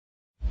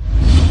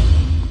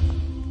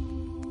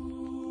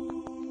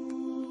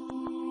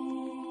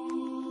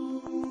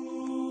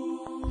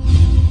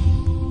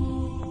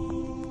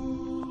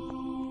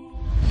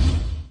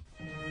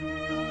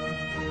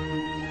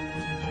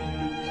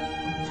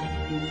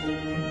If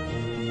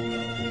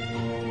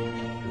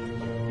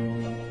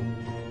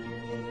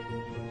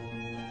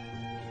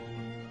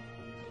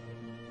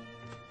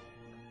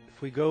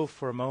we go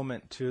for a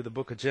moment to the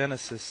book of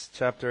Genesis,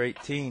 chapter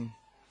 18.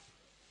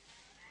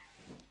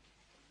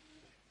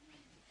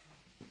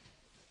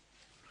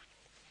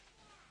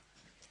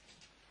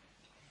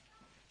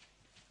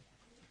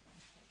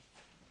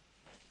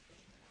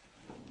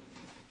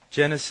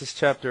 Genesis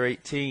chapter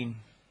 18,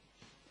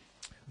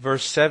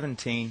 verse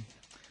 17.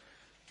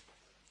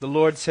 The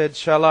Lord said,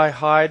 "Shall I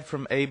hide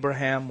from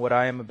Abraham what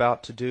I am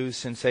about to do,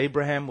 since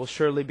Abraham will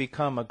surely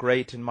become a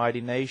great and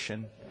mighty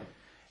nation,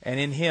 and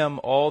in him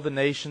all the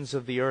nations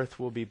of the earth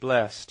will be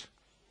blessed.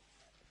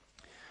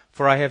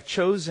 For I have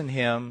chosen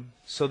him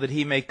so that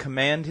he may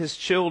command his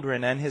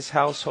children and his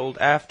household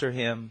after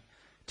him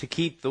to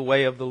keep the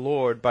way of the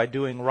Lord by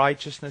doing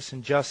righteousness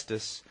and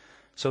justice,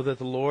 so that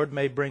the Lord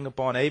may bring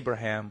upon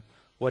Abraham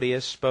what he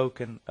has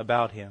spoken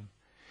about him."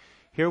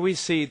 Here we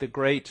see the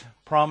great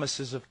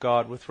promises of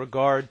God with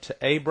regard to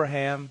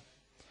Abraham,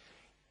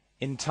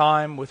 in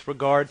time with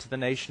regard to the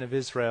nation of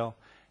Israel.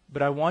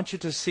 But I want you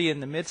to see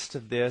in the midst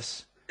of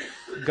this,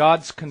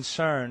 God's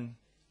concern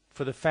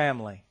for the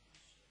family.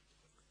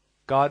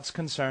 God's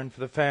concern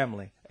for the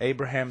family.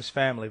 Abraham's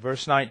family.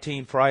 Verse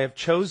 19, "For I have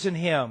chosen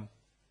him."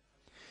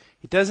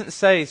 He doesn't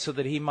say so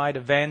that he might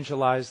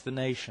evangelize the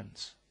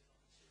nations.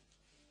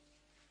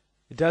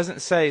 It doesn't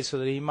say so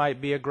that he might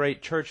be a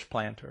great church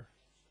planter.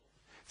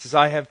 It says,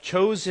 "I have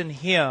chosen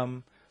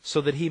him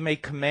so that he may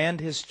command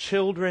his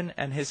children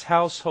and his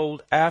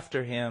household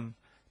after him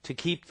to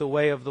keep the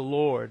way of the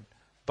Lord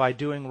by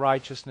doing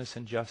righteousness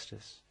and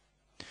justice."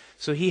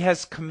 So he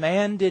has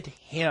commanded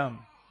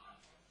him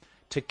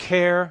to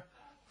care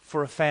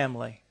for a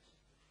family.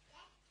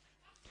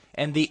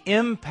 And the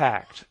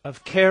impact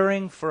of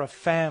caring for a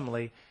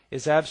family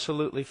is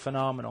absolutely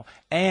phenomenal.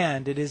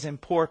 And it is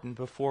important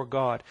before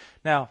God.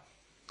 Now,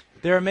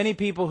 there are many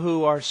people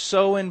who are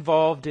so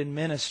involved in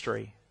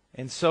ministry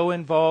and so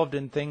involved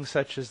in things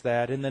such as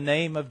that in the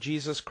name of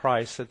Jesus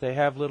Christ that they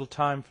have little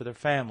time for their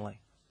family.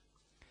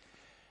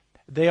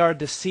 They are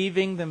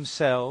deceiving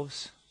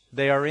themselves,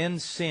 they are in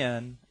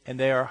sin, and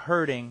they are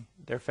hurting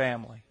their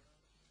family.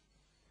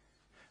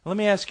 Let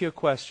me ask you a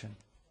question.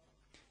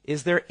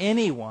 Is there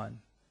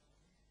anyone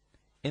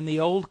in the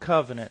Old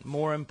Covenant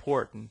more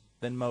important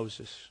than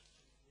Moses?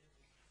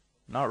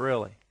 Not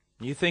really.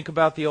 You think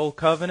about the Old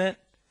Covenant,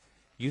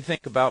 you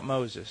think about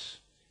Moses.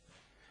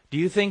 Do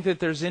you think that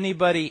there's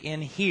anybody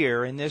in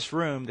here, in this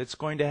room, that's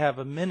going to have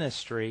a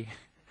ministry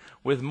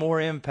with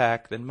more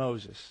impact than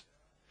Moses?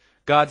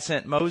 God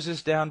sent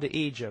Moses down to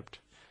Egypt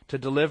to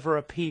deliver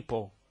a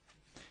people.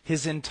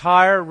 His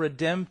entire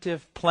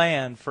redemptive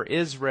plan for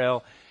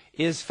Israel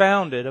is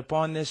founded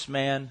upon this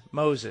man,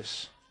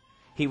 Moses.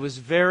 He was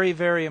very,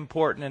 very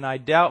important, and I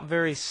doubt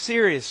very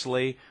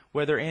seriously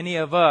whether any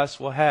of us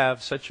will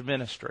have such a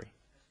ministry.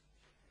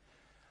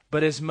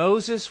 But as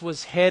Moses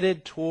was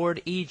headed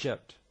toward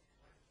Egypt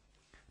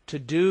to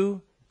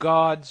do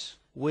God's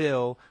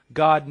will,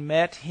 God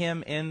met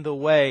him in the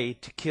way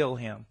to kill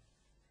him.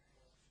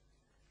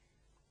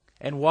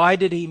 And why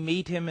did he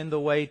meet him in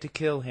the way to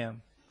kill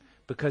him?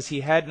 Because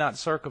he had not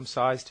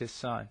circumcised his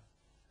son.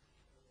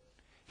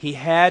 He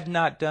had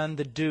not done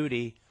the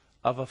duty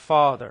of a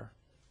father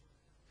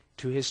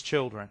to his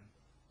children.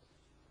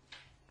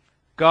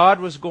 God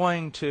was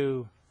going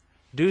to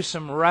do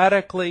some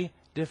radically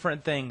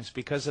different things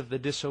because of the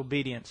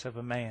disobedience of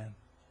a man.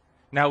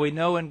 Now we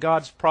know in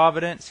God's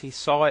providence He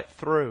saw it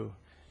through,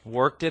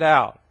 worked it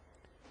out.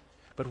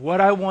 But what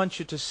I want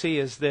you to see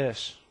is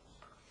this.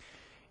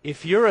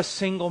 If you're a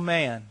single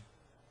man,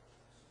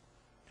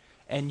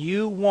 and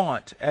you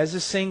want, as a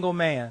single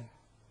man,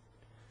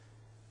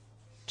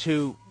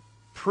 to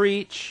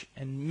preach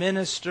and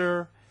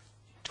minister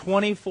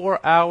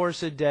 24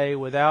 hours a day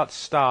without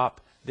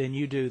stop, then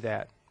you do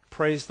that.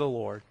 Praise the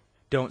Lord.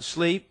 Don't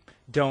sleep,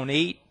 don't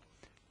eat,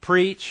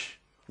 preach,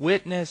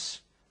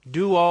 witness,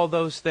 do all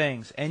those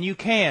things. And you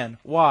can.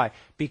 Why?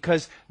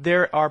 Because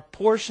there are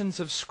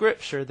portions of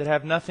Scripture that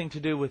have nothing to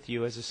do with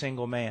you as a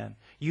single man.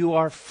 You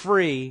are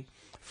free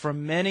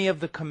from many of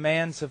the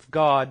commands of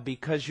God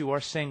because you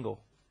are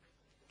single.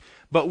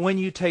 But when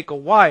you take a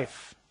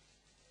wife,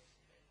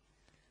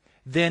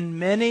 then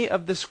many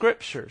of the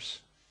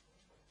Scriptures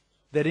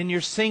that in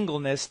your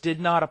singleness did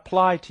not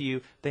apply to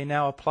you, they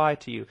now apply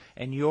to you.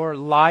 And your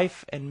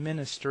life and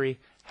ministry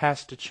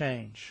has to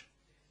change.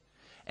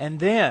 And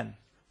then,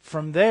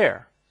 from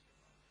there,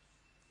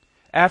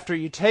 after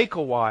you take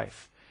a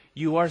wife,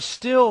 you are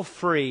still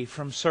free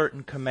from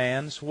certain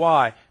commands.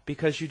 Why?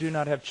 Because you do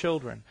not have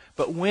children.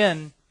 But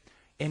when,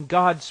 in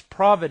God's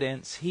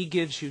providence, He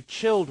gives you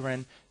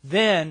children,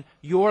 then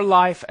your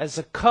life as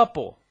a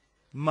couple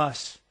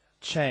must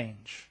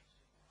change.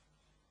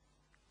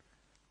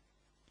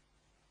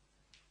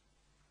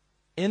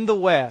 In the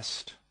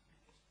West,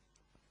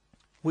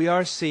 we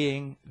are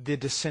seeing the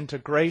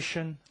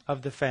disintegration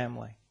of the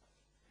family.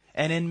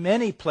 And in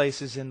many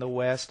places in the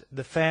West,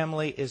 the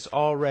family is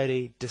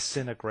already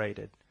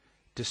disintegrated,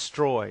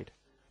 destroyed,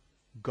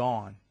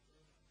 gone.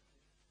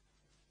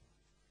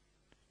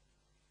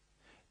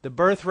 The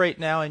birth rate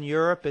now in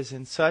Europe is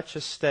in such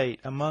a state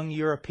among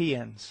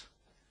Europeans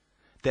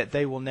that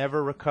they will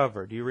never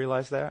recover. Do you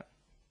realize that?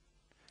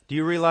 Do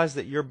you realize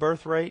that your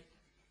birth rate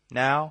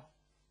now,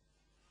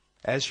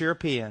 as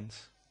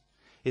Europeans,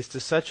 is to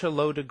such a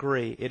low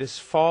degree, it has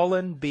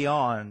fallen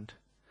beyond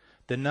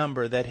the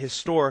number that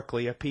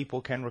historically a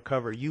people can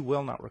recover? You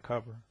will not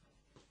recover.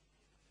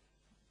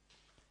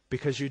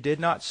 Because you did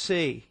not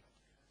see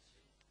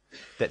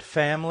that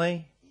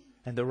family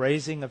and the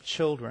raising of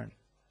children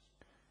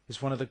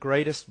is one of the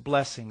greatest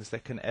blessings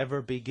that can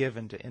ever be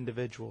given to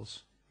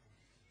individuals.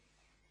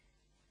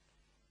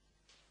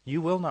 You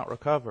will not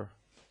recover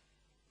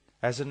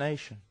as a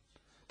nation.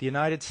 The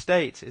United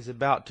States is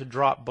about to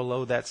drop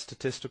below that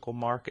statistical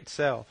mark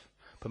itself,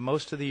 but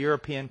most of the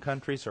European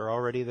countries are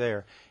already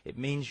there. It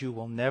means you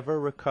will never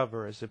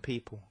recover as a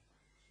people,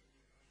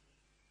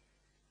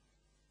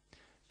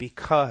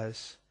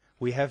 because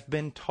we have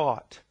been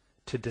taught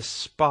to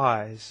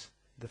despise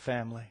the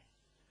family,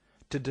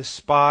 to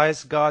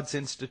despise God's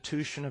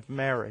institution of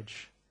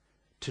marriage,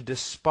 to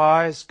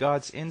despise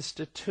God's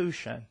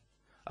institution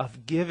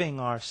of giving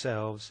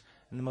ourselves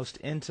in the most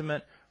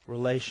intimate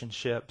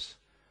relationships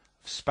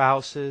of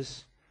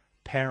spouses,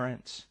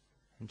 parents,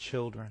 and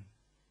children.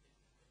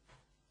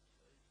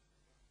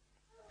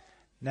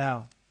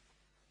 Now,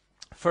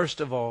 first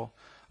of all,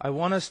 I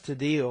want us to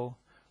deal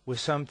with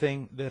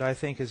something that I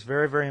think is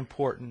very, very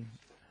important.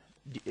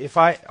 If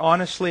I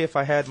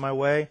had my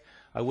way,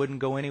 I wouldn't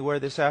go anywhere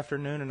this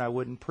afternoon and I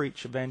wouldn't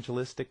preach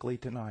evangelistically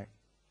tonight.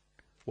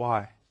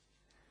 Why?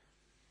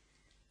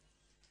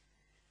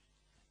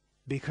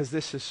 Because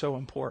this is so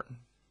important.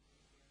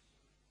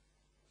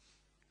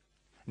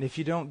 And if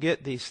you don't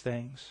get these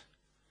things,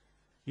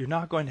 you're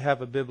not going to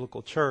have a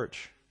biblical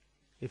church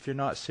if you're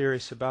not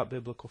serious about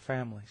biblical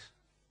families.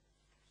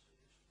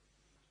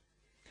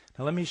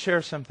 Now let me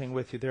share something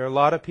with you. There are a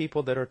lot of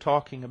people that are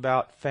talking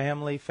about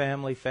family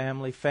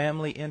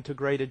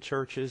integrated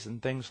churches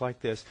and things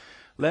like this.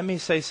 Let me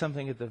say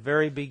something at the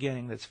very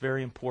beginning that's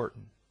very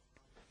important.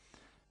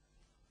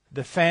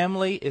 The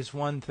family is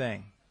one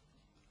thing.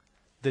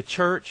 The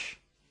church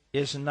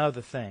is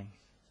another thing.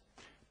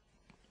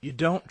 You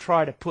don't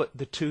try to put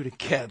the two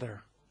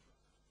together.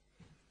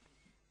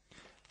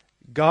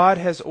 God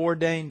has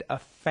ordained a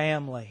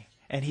family,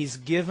 and He's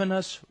given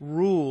us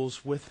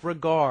rules with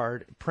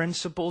regard,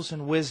 principles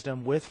and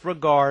wisdom with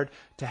regard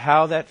to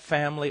how that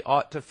family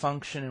ought to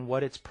function and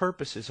what its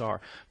purposes are.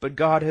 But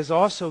God has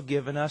also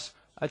given us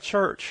a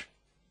church.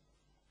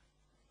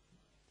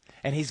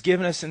 And He's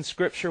given us in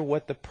Scripture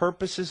what the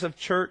purposes of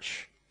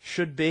church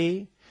should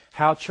be,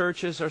 how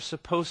churches are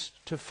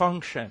supposed to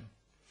function.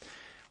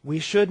 We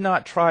should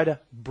not try to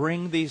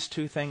bring these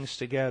two things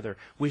together.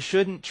 We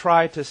shouldn't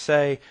try to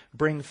say,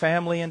 bring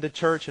family into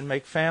church and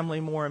make family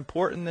more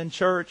important than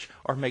church,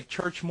 or make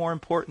church more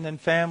important than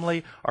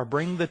family, or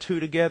bring the two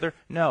together.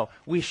 No,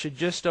 we should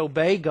just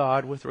obey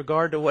God with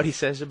regard to what He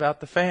says about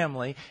the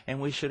family,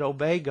 and we should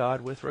obey God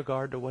with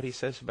regard to what He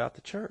says about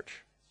the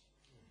church.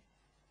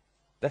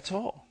 That's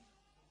all.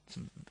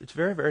 It's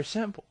very, very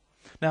simple.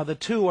 Now, the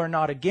two are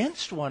not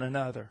against one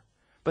another,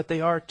 but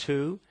they are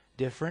two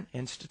different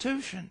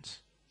institutions.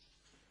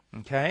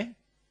 Okay?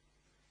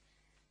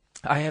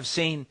 I have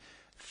seen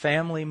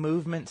family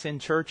movements in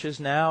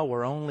churches now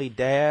where only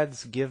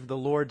dads give the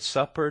Lord's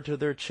Supper to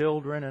their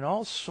children and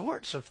all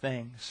sorts of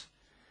things.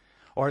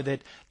 Or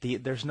that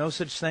there's no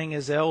such thing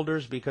as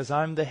elders because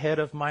I'm the head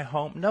of my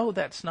home. No,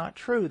 that's not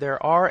true.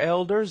 There are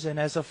elders, and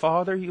as a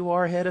father you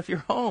are head of your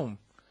home.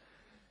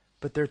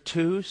 But they're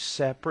two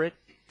separate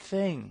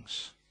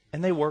things,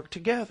 and they work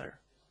together.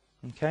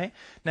 Okay?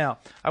 Now,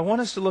 I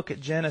want us to look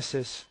at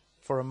Genesis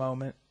for a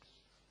moment.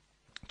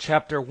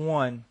 Chapter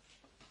 1,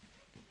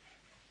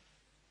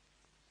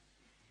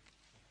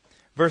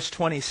 verse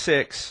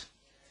 26.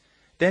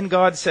 Then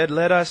God said,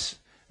 "Let us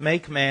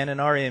make man in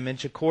our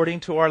image,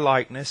 according to our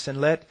likeness,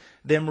 and let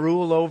them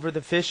rule over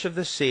the fish of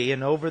the sea,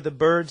 and over the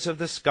birds of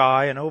the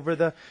sky, and over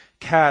the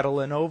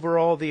cattle, and over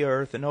all the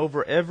earth, and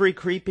over every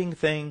creeping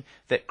thing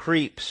that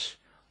creeps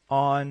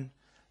on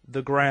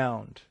the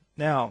ground."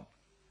 Now,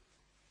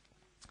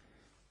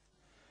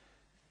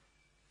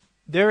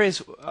 there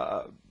is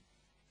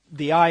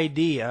the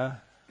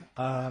idea,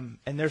 and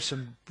there's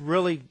some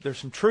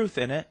truth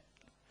in it,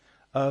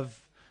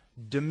 of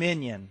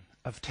dominion,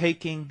 of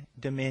taking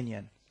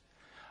dominion.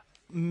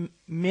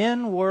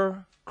 Men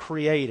were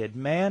created,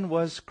 man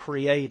was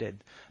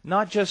created,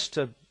 not just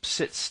to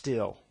sit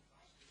still,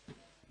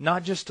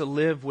 not just to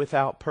live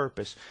without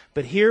purpose.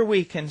 But here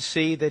we can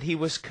see that he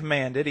was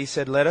commanded. He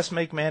said, "Let us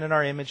make man in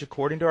our image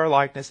according to our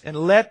likeness,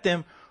 and let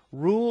them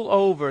rule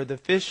over the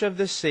fish of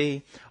the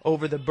sea,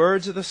 over the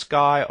birds of the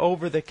sky,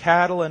 over the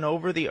cattle, and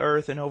over the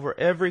earth, and over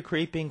every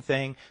creeping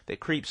thing that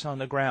creeps on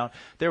the ground."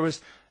 There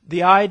was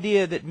the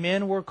idea that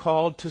men were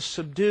called to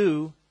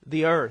subdue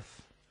the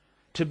earth,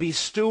 to be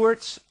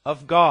stewards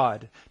of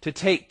God, to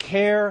take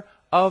care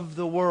of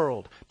the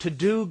world, to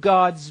do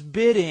God's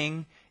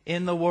bidding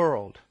in the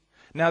world.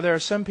 Now, there are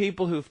some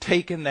people who've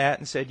taken that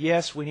and said,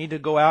 yes, we need to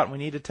go out and we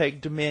need to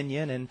take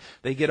dominion, and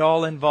they get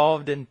all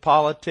involved in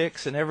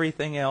politics and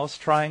everything else,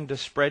 trying to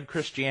spread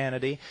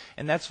Christianity,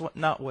 and that's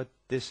not what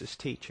this is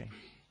teaching.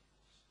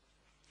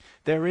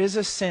 There is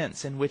a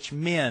sense in which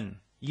men,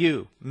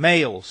 you,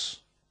 males,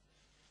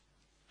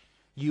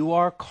 you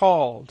are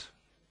called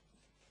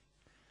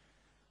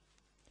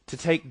to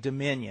take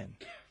dominion,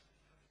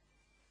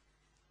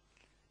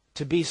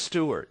 to be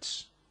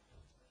stewards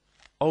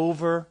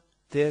over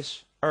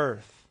this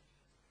earth.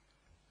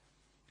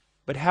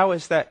 But how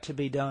is that to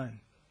be done?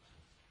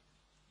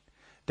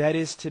 That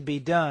is to be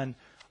done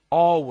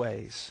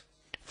always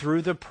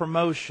through the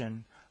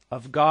promotion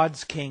of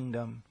God's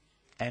kingdom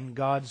and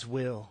God's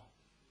will.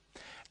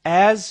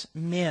 As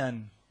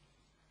men,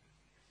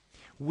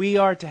 we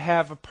are to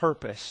have a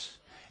purpose,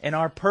 and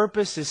our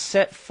purpose is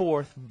set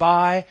forth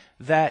by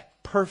that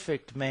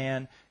perfect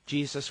man,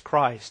 Jesus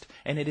Christ.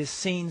 And it is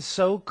seen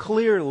so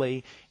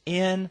clearly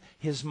in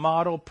His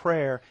model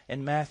prayer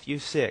in Matthew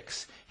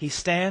 6. He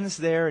stands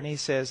there and He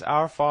says,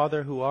 Our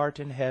Father who art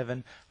in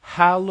heaven,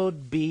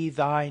 hallowed be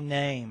Thy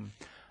name.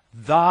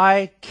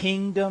 Thy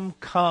kingdom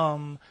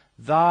come,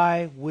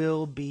 Thy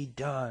will be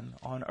done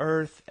on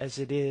earth as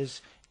it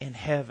is in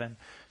heaven.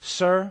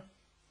 Sir,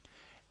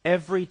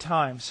 every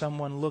time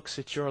someone looks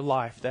at your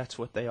life, that's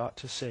what they ought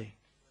to see.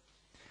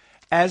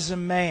 As a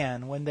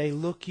man, when they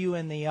look you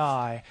in the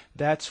eye,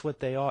 that's what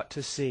they ought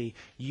to see.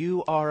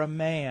 You are a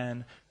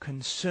man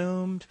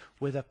consumed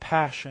with a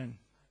passion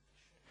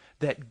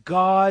that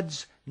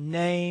God's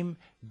name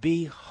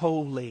be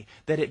holy,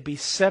 that it be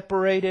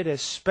separated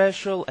as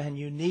special and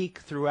unique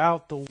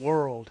throughout the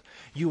world.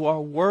 You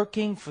are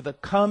working for the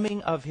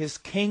coming of His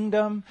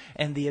kingdom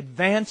and the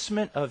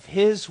advancement of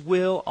His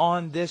will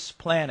on this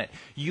planet.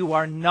 You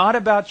are not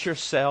about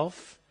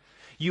yourself.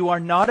 You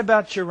are not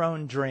about your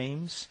own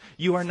dreams.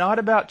 You are not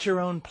about your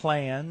own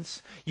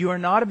plans. You are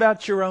not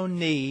about your own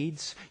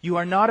needs. You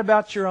are not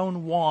about your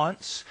own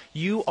wants.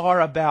 You are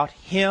about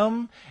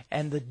Him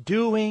and the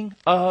doing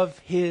of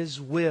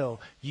His will.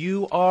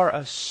 You are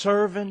a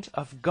servant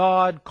of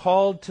God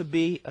called to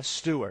be a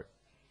steward.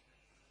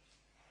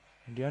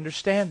 Do you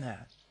understand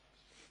that?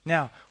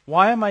 Now,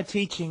 why am I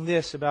teaching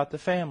this about the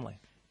family?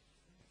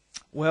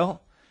 Well,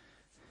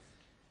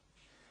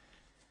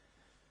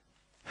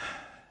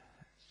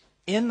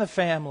 in the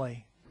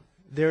family,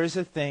 there is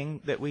a thing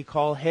that we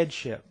call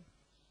headship.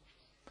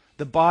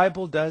 The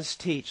Bible does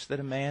teach that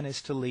a man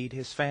is to lead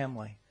his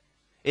family.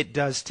 It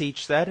does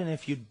teach that, and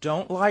if you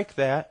don't like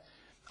that,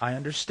 I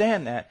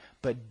understand that,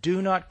 but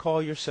do not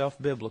call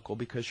yourself biblical,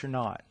 because you're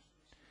not.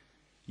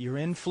 You're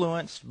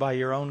influenced by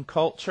your own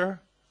culture.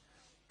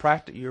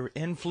 You're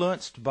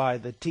influenced by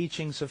the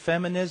teachings of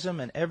feminism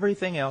and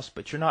everything else,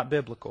 but you're not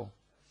biblical.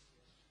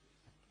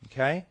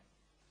 Okay?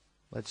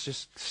 Let's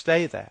just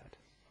stay that.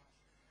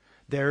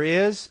 There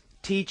is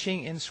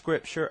teaching in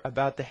Scripture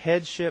about the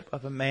headship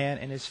of a man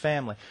and his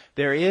family.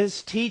 There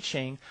is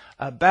teaching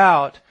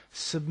about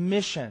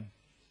submission.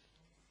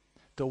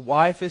 The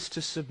wife is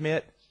to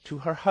submit to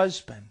her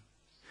husband.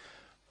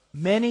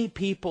 Many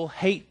people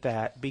hate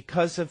that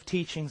because of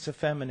teachings of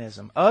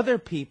feminism. Other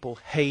people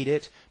hate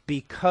it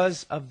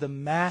because of the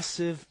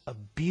massive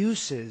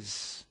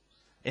abuses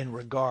in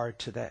regard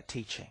to that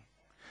teaching.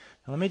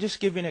 Now, let me just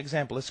give you an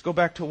example. Let's go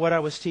back to what I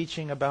was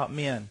teaching about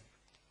men.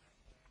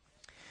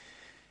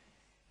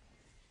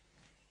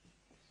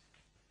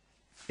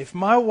 If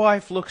my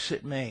wife looks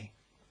at me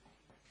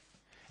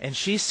and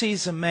she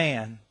sees a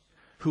man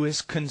who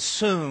is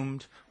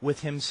consumed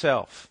with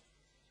himself,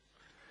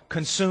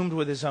 consumed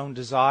with his own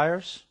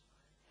desires,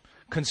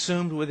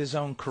 consumed with his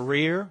own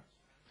career,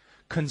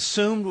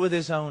 consumed with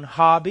his own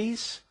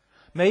hobbies,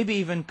 maybe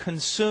even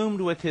consumed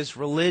with his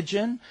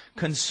religion,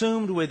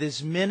 consumed with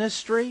his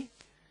ministry,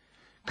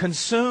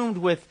 consumed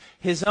with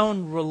his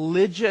own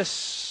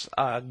religious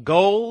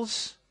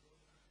goals,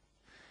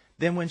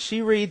 then when she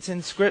reads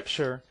in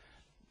Scripture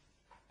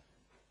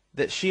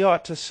that she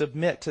ought to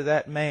submit to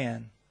that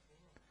man,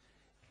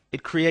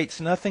 it creates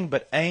nothing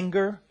but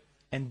anger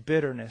and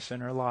bitterness in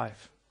her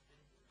life.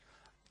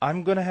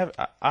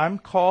 I'm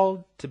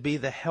called to be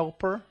the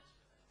helper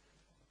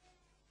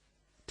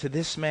to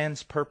this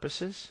man's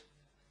purposes,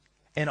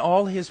 and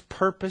all his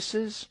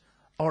purposes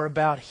are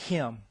about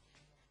him.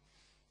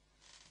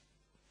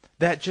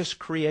 That just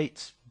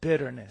creates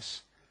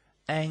bitterness,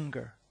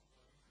 anger.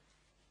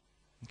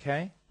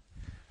 Okay?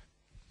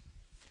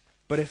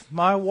 But if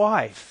my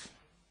wife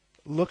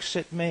looks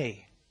at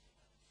me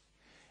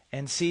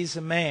and sees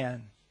a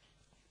man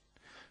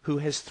who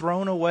has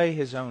thrown away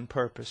his own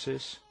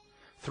purposes,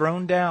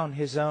 thrown down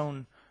his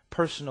own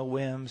personal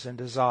whims and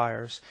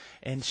desires,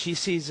 and she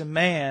sees a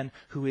man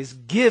who is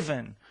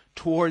given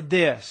toward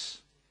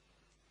this,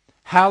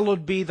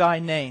 hallowed be Thy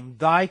name,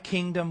 Thy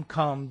kingdom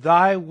come,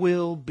 Thy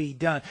will be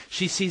done.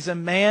 She sees a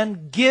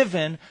man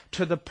given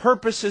to the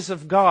purposes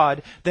of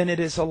God, then it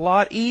is a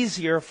lot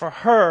easier for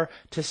her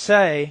to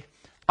say,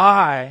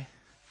 I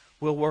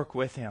will work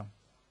with him.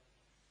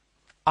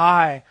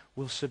 I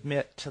will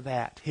submit to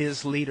that,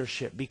 His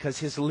leadership, because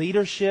His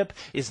leadership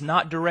is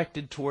not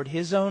directed toward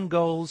His own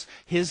goals,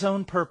 His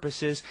own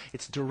purposes.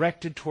 It's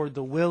directed toward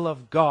the will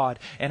of God.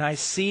 And I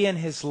see in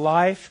His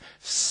life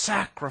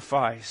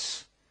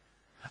sacrifice.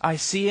 I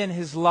see in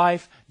His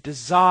life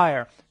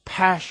desire,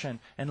 passion,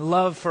 and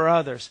love for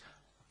others.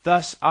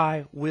 Thus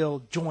I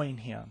will join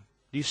Him.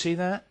 Do you see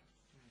that?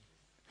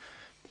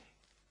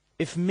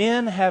 If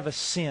men have a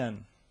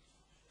sin,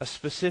 a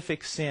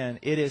specific sin,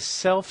 it is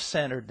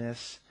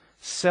self-centeredness,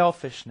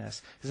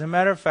 selfishness. As a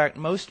matter of fact,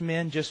 most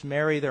men just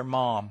marry their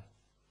mom.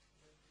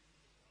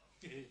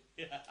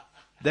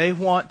 They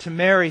want to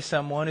marry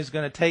someone who's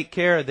going to take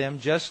care of them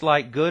just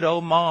like good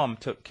old mom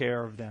took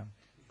care of them.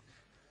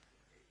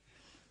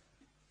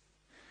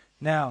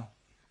 Now,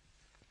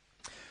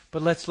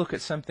 but let's look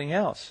at something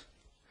else.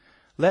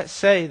 Let's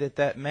say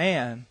that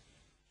man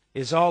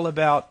is all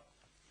about,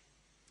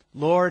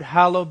 Lord,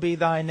 hallowed be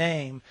Thy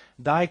name,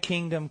 Thy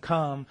kingdom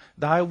come,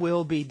 Thy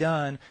will be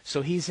done.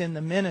 So he's in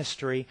the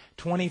ministry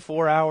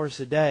 24 hours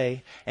a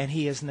day, and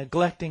he is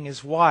neglecting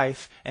his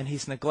wife, and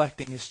he's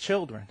neglecting his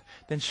children.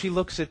 Then she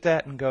looks at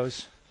that and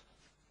goes,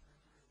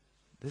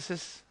 this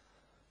is,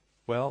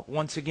 well,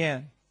 once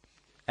again,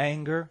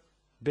 anger,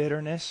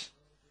 bitterness.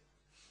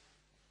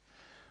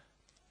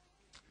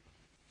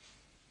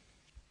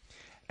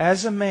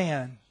 As a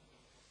man,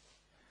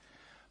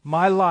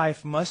 my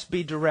life must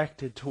be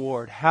directed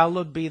toward,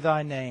 hallowed be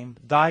Thy name,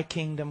 Thy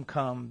kingdom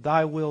come,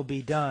 Thy will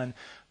be done.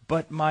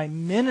 But my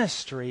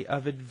ministry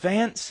of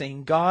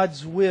advancing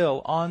God's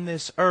will on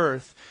this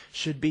earth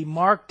should be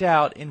marked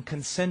out in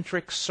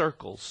concentric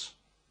circles.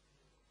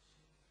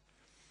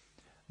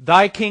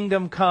 Thy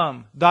kingdom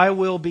come, Thy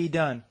will be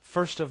done,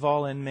 first of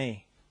all in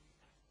me.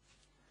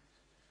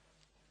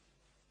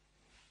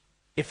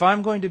 If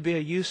I'm going to be a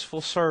useful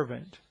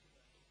servant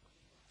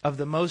of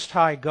the Most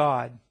High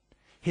God,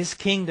 His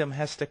kingdom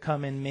has to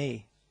come in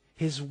me.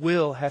 His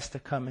will has to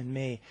come in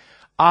me.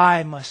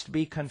 I must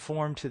be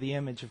conformed to the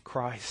image of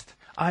Christ.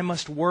 I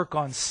must work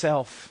on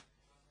self.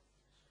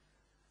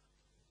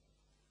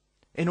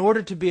 In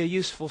order to be a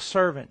useful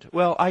servant,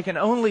 well, I can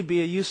only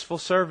be a useful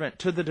servant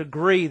to the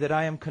degree that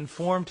I am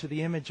conformed to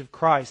the image of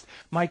Christ.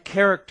 My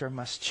character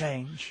must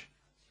change.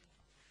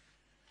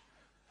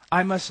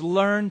 I must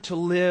learn to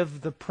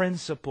live the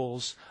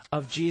principles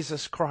of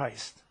Jesus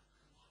Christ.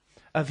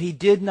 Of He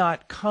did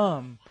not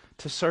come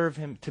to serve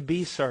Him, to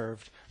be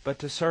served, but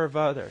to serve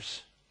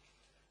others.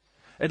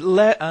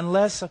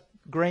 Unless a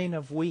grain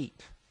of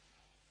wheat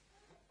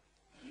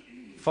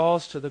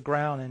falls to the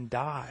ground and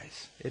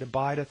dies, it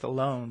abideth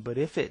alone. But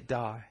if it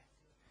die,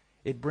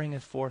 it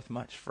bringeth forth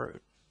much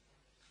fruit.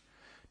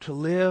 To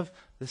live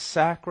the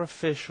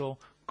sacrificial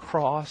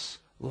cross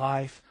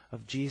life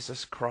of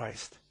Jesus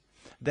Christ.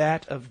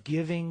 That of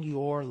giving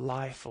your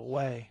life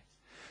away.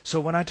 So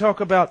when I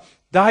talk about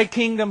Thy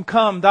kingdom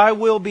come, Thy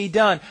will be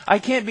done, I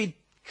can't be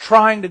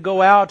trying to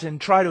go out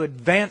and try to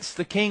advance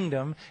the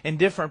kingdom in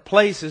different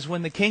places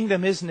when the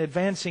kingdom isn't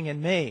advancing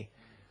in me.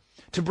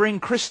 To bring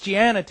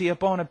Christianity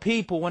upon a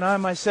people when I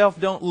myself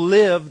don't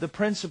live the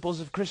principles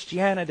of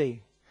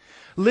Christianity.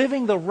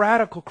 Living the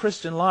radical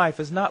Christian life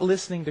is not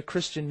listening to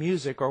Christian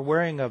music or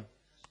wearing a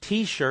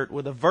t-shirt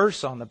with a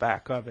verse on the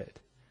back of it.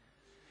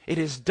 It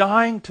is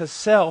dying to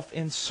self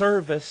in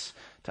service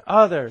to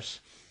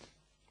others.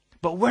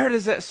 But where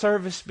does that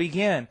service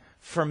begin?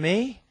 For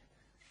me,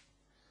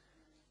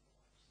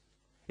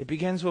 it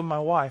begins with my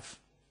wife.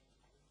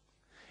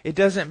 It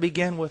doesn't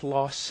begin with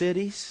lost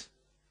cities.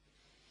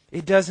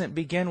 It doesn't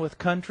begin with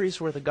countries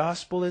where the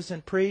gospel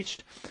isn't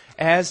preached.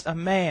 As a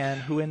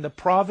man who in the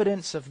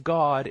providence of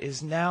God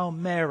is now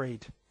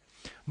married,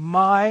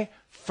 my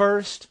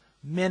first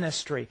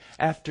ministry,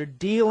 after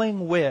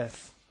dealing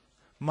with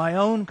my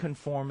own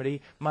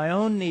conformity, my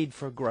own need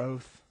for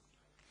growth,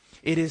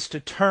 it is to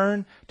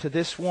turn to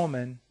this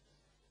woman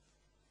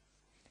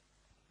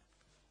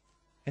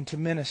and to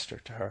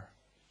minister to her.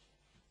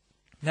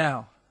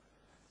 Now,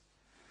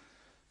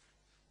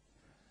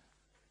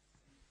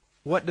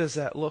 what does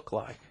that look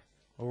like?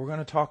 Well, we're going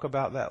to talk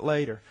about that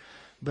later.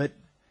 But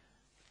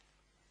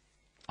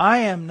I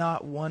am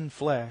not one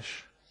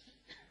flesh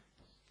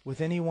with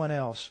anyone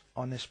else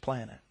on this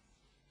planet.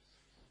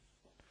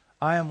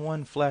 I am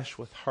one flesh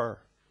with her.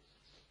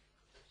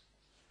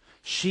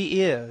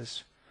 She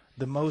is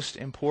the most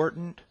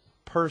important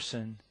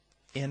person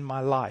in my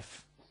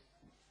life.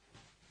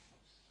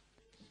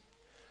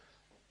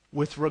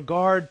 With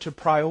regard to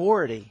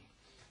priority,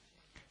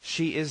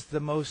 she is the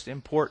most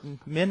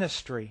important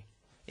ministry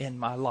in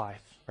my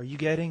life. Are you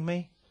getting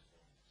me?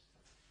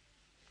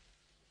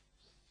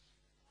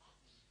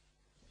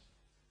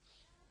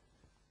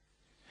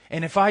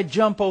 And if I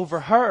jump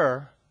over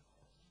her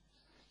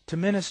to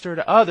minister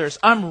to others,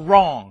 I'm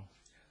wrong.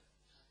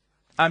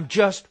 I'm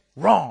just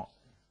wrong.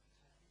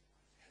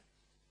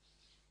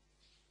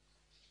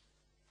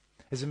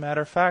 As a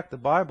matter of fact, the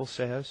Bible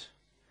says,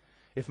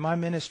 if my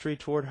ministry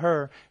toward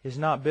her is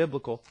not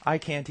biblical, I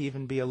can't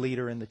even be a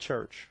leader in the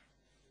church.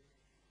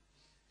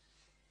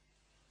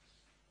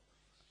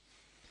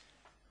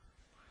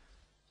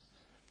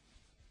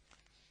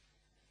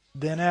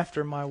 Then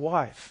after my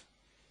wife,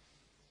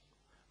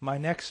 my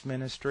next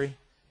ministry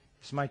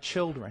is my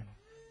children.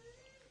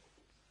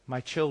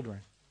 My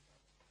children.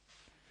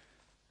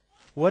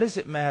 What does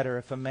it matter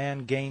if a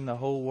man gain the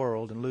whole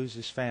world and lose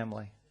his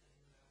family?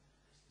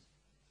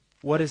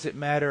 What does it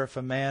matter if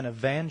a man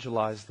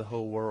evangelize the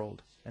whole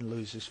world and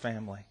lose his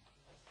family?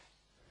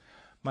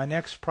 My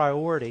next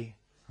priority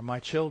are my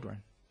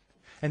children.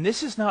 And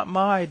this is not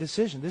my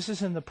decision. This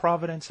is in the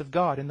providence of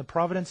God. In the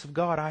providence of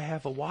God, I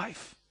have a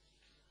wife.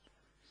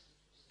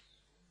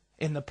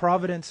 In the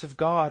providence of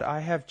God,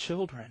 I have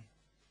children.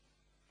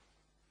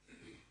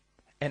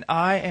 And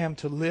I am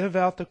to live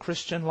out the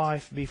Christian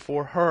life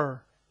before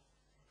her.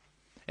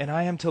 And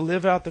I am to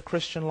live out the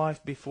Christian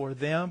life before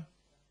them.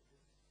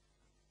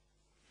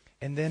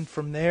 And then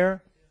from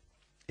there,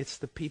 it's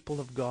the people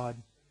of God.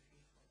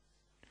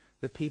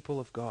 The people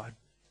of God.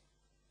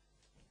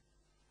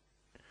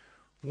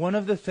 One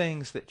of the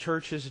things that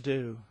churches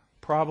do,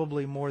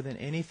 probably more than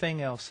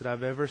anything else that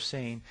I've ever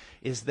seen,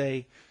 is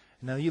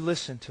now you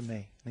listen to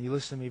me. Now you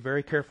listen to me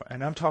very carefully.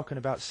 And I'm talking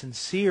about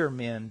sincere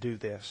men do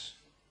this.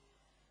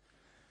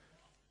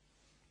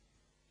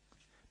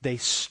 They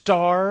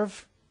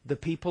starve the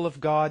people of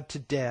God to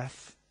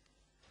death,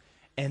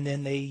 and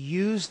then they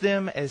use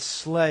them as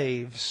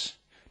slaves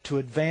to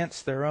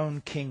advance their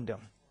own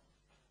kingdom.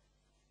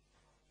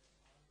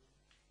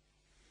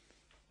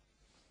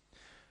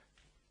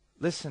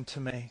 Listen to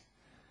me.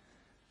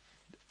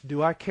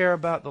 Do I care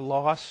about the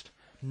lost?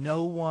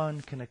 No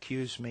one can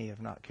accuse me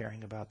of not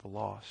caring about the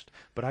lost.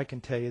 But I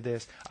can tell you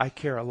this, I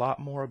care a lot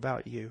more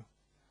about you.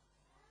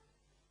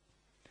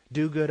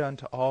 Do good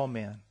unto all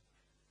men.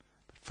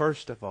 But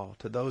first of all,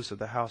 to those of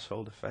the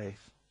household of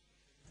faith.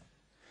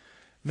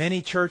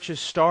 Many churches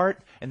start,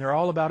 and they're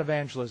all about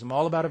evangelism,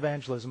 all about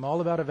evangelism,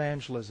 all about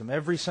evangelism.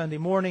 Every Sunday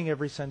morning,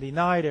 every Sunday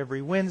night,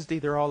 every Wednesday,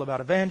 they're all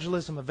about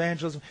evangelism,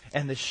 evangelism.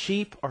 And the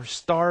sheep are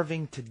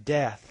starving to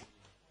death.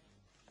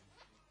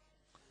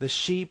 The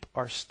sheep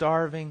are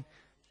starving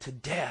to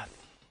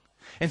death.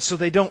 And so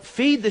they don't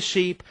feed the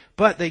sheep,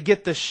 but they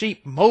get the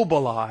sheep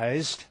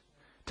mobilized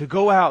to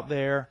go out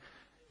there,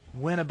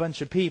 win a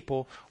bunch of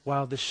people,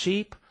 while the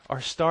sheep are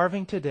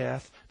starving to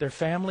death, their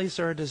families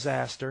are a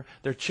disaster,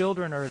 their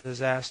children are a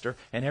disaster,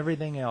 and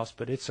everything else,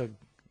 but it's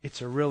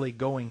a really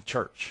going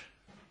church.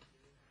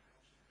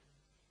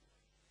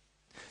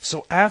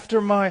 So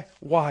after my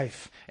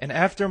wife and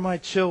after my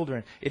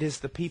children, it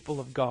is the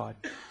people of God.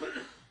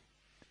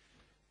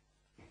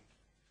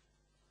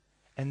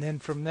 And then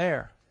from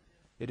there,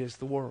 it is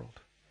the world.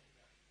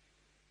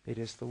 It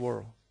is the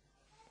world.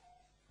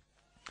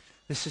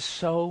 This is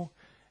so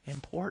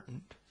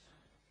important.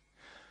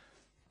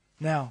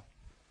 Now,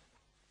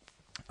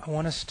 I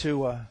want us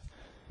to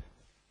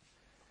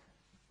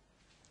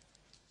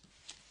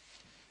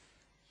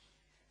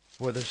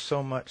there's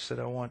so much that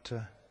I want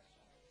to.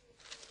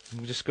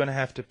 I'm just going to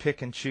have to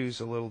pick and choose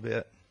a little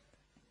bit.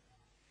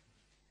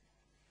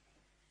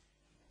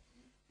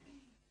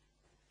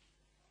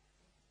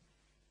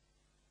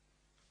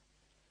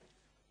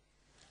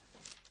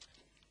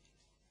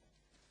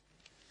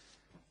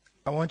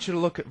 I want you to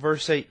look at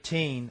verse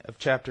 18 of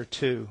chapter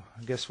 2.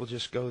 I guess we'll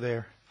just go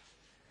there.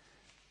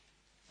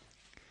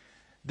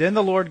 Then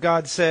the Lord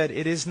God said,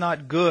 "It is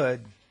not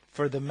good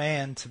for the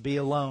man to be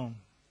alone."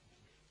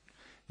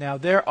 Now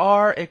there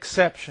are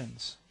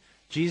exceptions.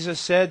 Jesus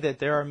said that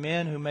there are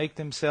men who make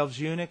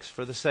themselves eunuchs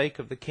for the sake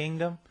of the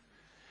kingdom.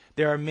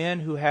 There are men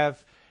who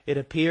have, it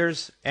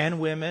appears, and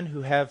women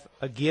who have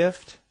a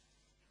gift,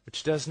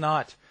 which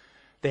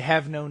they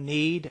have no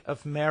need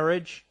of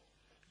marriage.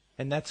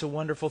 And that's a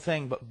wonderful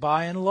thing. But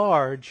by and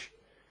large,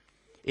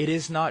 it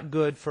is not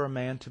good for a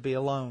man to be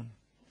alone.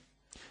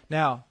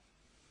 Now,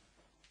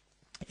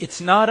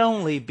 it's not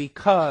only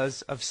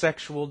because of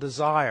sexual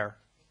desire,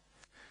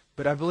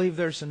 but I believe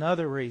there's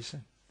another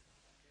reason.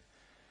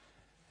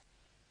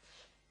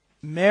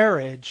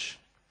 Marriage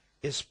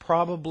is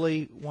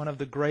probably one of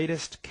the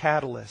greatest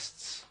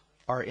catalysts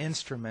or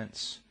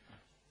instruments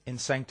in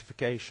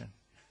sanctification.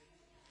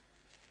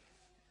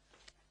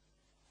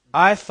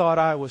 I thought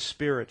I was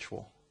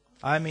spiritual.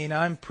 I mean,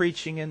 I'm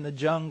preaching in the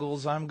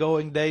jungles, I'm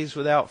going days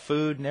without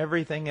food and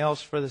everything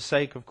else for the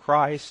sake of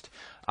Christ.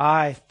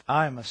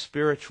 I'm a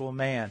spiritual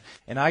man.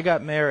 And I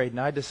got married and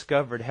I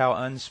discovered how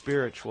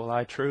unspiritual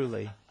I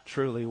truly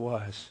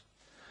was.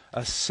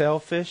 A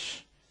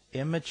selfish,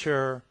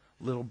 immature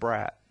little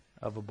brat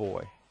of a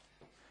boy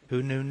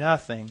who knew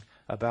nothing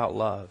about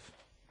love.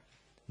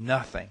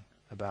 Nothing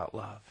about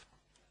love.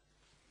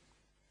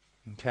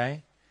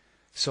 Okay?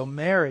 So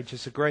marriage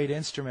is a great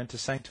instrument to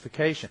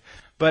sanctification.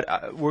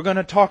 But we're going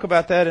to talk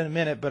about that in a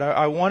minute. But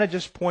I want to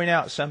just point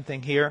out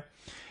something here.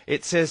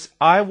 It says,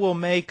 "I will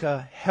make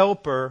a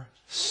helper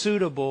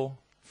suitable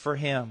for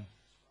him."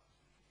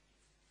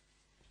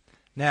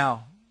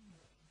 Now,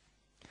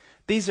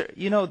 these are,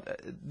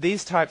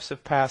 these types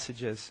of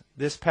passages.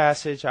 This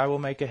passage, "I will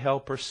make a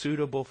helper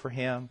suitable for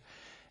him,"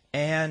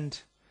 and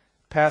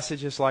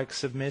passages like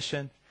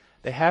submission,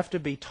 they have to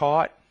be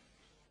taught.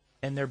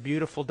 And they're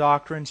beautiful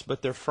doctrines,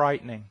 but they're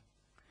frightening.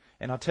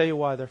 And I'll tell you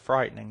why they're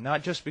frightening.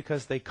 Not just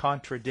because they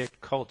contradict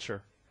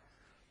culture.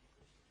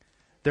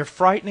 They're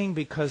frightening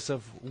because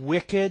of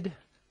wicked,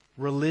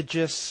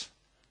 religious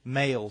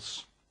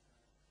males.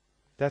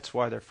 That's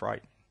why they're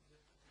frightening.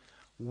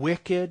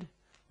 Wicked,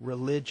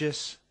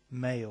 religious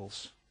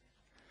males.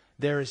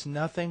 There is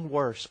nothing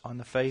worse on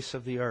the face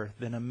of the earth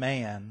than a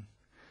man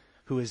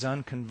who is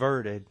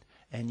unconverted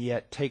and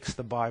yet takes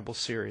the Bible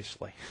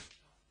seriously.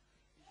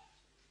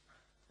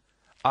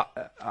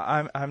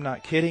 I'm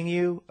not kidding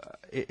you.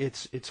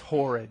 It's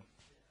horrid.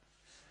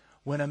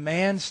 When a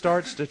man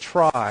starts to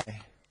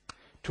try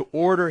to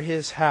order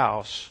his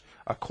house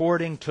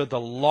according to the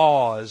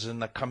laws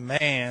and the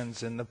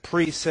commands and the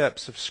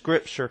precepts of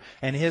Scripture,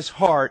 and his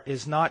heart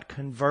is not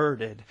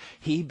converted,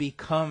 he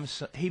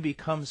becomes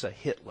a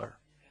Hitler.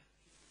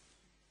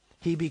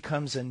 He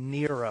becomes a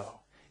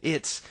Nero.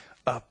 It's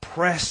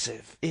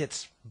oppressive.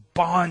 It's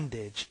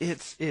bondage.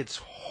 It's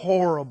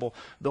horrible.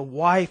 The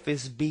wife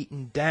is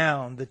beaten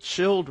down. The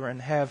children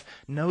have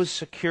no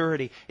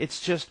security. It's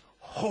just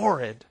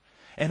horrid.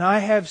 And I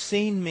have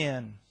seen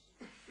men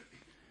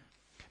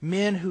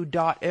who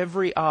dot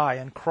every I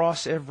and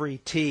cross every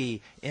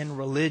T in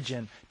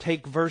religion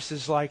take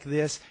verses like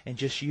this and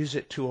just use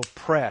it to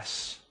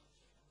oppress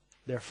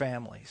their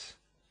families.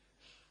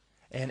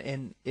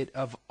 And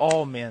of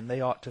all men,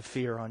 they ought to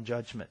fear on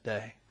Judgment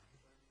Day,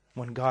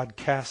 when God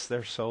casts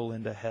their soul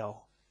into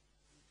hell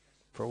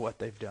for what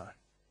they've done.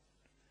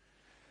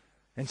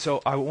 And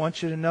so I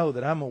want you to know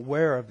that I'm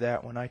aware of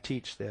that when I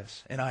teach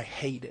this, and I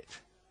hate it.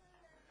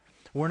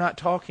 We're not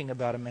talking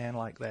about a man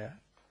like that.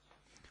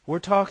 We're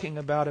talking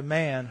about a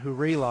man who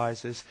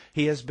realizes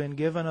he has been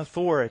given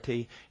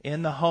authority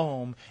in the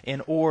home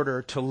in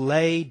order to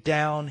lay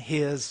down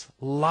his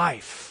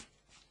life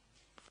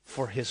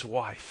for his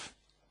wife,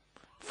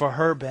 for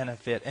her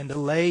benefit, and to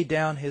lay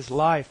down his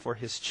life for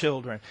his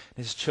children,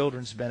 his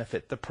children's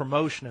benefit, the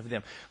promotion of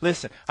them.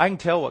 Listen, I can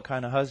tell what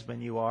kind of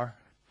husband you are.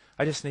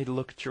 I just need to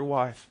look at your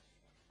wife.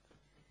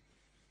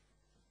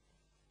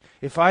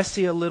 If I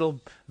see a little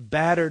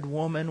battered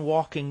woman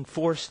walking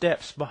 4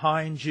 steps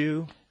behind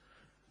you,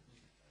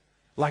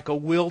 like a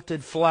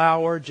wilted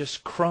flower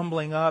just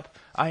crumbling up,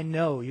 I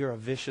know you're a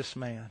vicious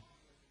man,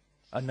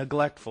 a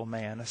neglectful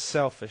man, a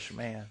selfish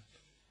man.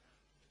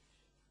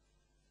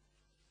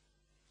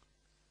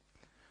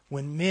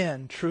 When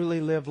men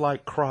truly live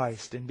like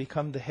Christ and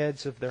become the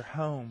heads of their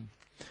home,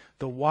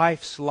 the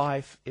wife's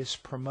life is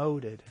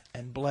promoted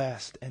and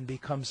blessed and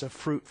becomes a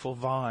fruitful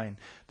vine.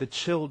 The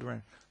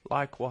children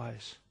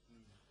likewise.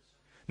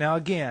 Now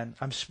again,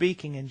 I'm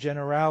speaking in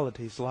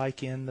generalities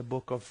like in the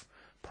book of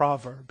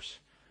Proverbs.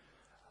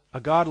 A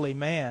godly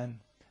man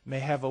may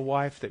have a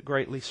wife that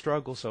greatly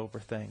struggles over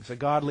things. A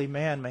godly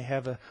man may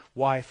have a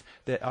wife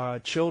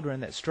that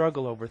children that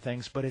struggle over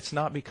things, but it's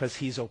not because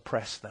he's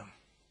oppressed them.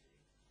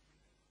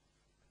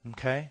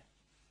 Okay?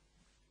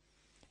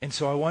 And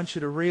so I want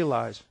you to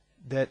realize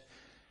that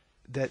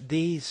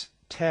these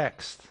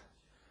texts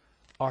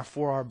are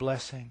for our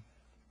blessing.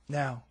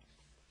 Now,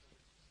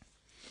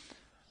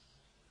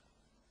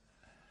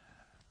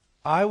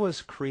 I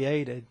was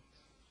created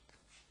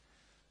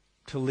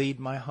to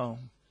lead my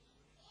home.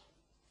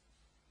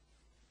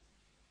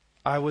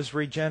 I was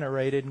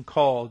regenerated and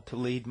called to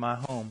lead my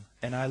home,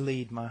 and I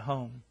lead my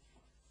home.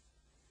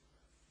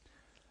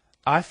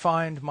 I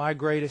find my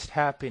greatest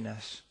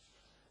happiness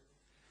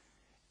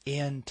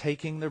in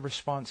taking the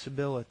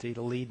responsibility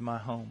to lead my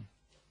home.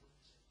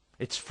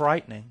 It's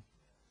frightening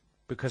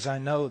because I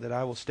know that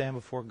I will stand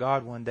before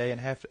God one day and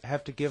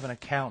have to give an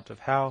account of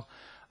how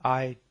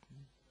I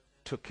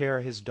took care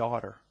of His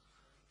daughter.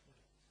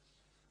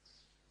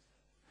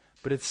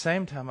 But at the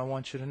same time, I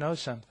want you to know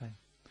something.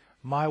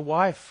 My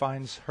wife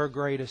finds her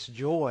greatest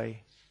joy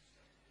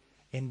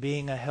in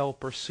being a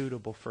helper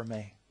suitable for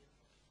me.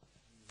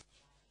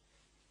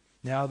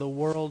 Now, the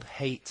world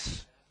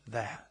hates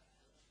that.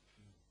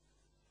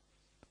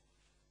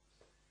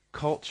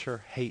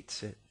 Culture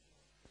hates it.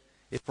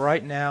 If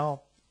right now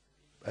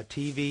a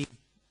TV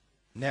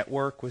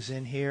network was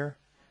in here,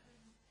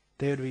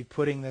 they would be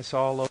putting this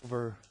all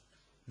over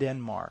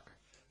Denmark.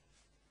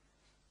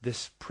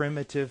 This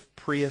primitive,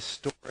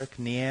 prehistoric,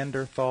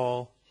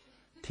 Neanderthal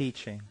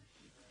teaching.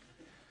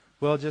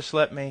 Well, just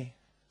let me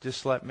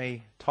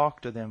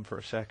talk to them for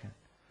a second.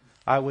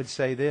 I would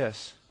say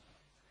this.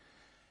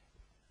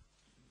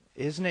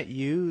 Isn't it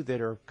you that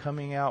are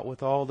coming out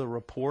with all the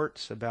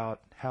reports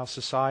about how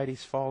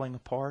society's falling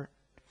apart,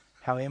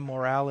 how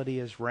immorality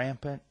is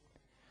rampant,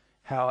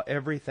 how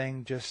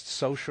everything just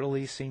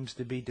socially seems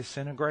to be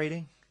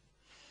disintegrating?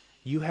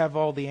 You have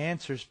all the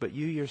answers, but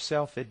you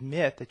yourself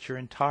admit that your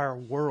entire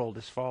world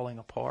is falling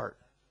apart.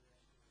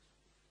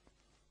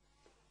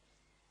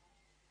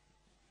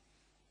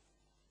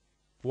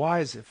 Why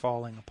is it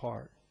falling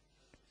apart?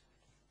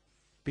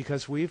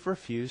 Because we've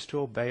refused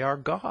to obey our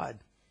God.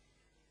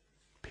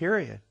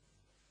 Period.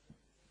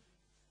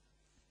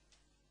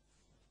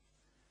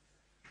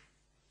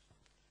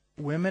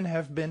 Women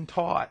have been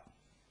taught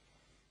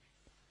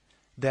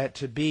that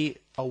to be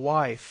a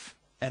wife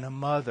and a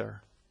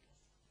mother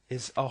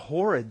is a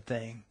horrid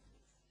thing.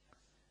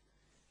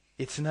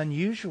 It's an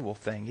unusual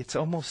thing. It's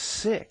almost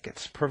sick.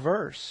 It's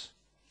perverse.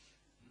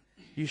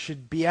 You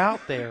should be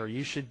out there.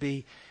 You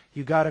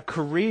got a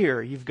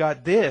career. You've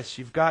got this.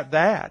 You've got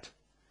that.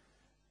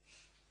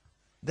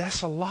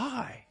 That's a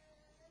lie.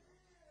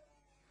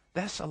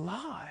 That's a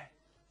lie.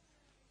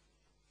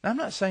 I'm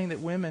not saying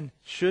that women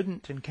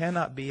shouldn't and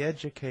cannot be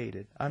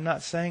educated. I'm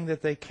not saying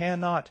that they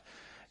cannot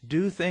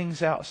do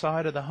things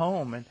outside of the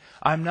home. And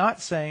I'm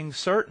not saying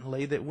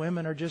certainly that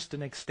women are just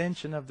an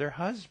extension of their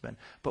husband.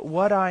 But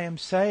what I am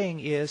saying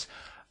is,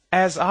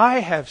 as I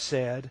have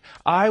said,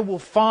 I will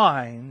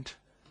find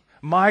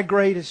my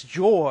greatest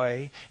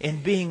joy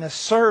in being a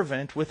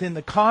servant within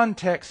the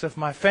context of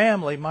my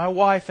family, my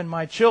wife and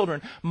my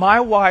children. My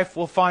wife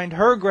will find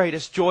her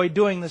greatest joy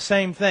doing the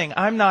same thing.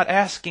 I'm not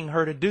asking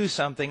her to do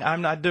something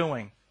I'm not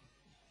doing.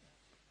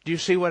 Do you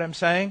see what I'm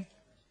saying?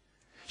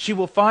 She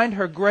will find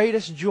her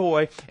greatest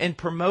joy in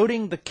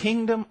promoting the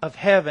kingdom of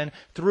heaven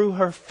through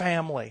her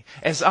family,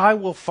 as I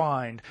will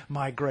find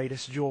my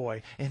greatest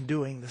joy in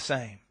doing the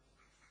same.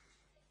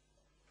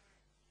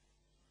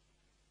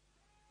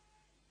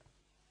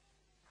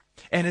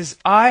 And as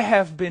I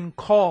have been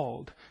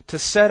called to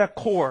set a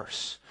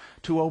course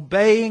to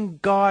obeying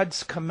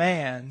God's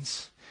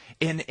commands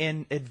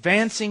in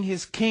advancing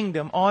His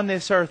kingdom on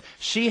this earth,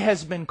 she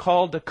has been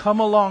called to come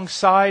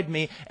alongside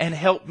me and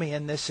help me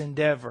in this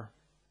endeavor.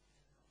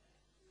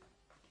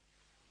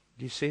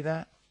 Do you see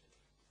that?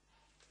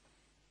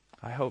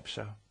 I hope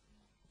so.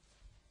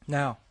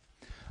 Now,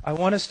 I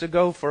want us to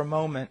go for a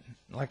moment.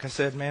 Like I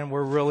said, man,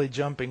 we're really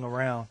jumping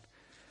around.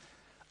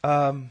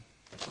 I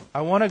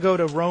want to go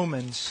to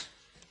Romans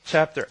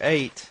chapter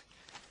 8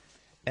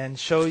 and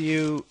show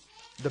you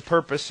the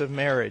purpose of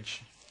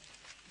marriage.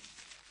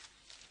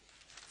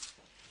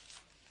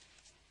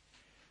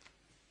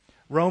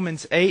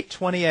 Romans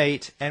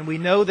 8:28, and we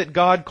know that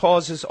God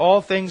causes all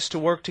things to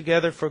work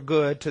together for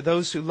good to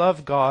those who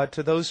love God,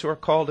 to those who are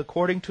called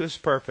according to His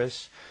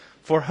purpose.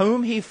 For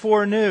whom He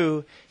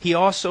foreknew, He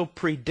also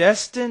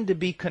predestined to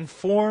be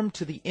conformed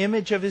to the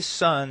image of His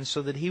Son,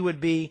 so that He would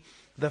be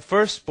the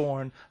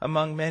firstborn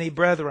among many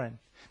brethren.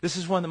 This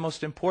is one of the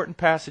most important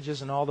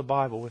passages in all the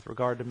Bible with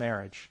regard to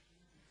marriage.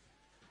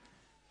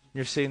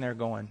 You're sitting there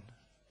going,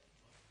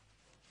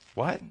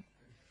 what?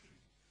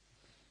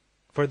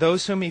 For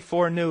those whom He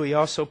foreknew, He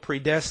also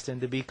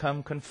predestined to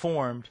become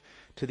conformed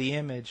to the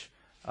image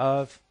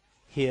of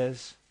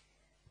His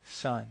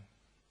Son.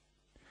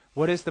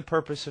 What is the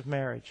purpose of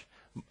marriage?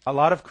 A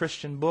lot of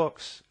Christian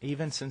books,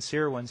 even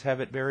sincere ones, have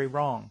it very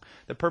wrong.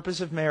 The purpose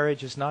of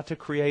marriage is not to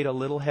create a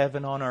little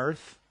heaven on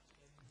earth.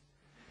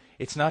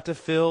 It's not to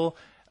fill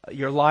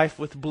your life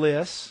with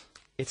bliss.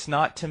 It's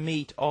not to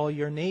meet all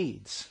your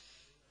needs.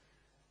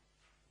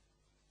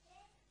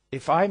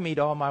 If I meet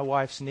all my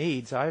wife's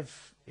needs,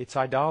 it's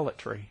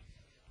idolatry.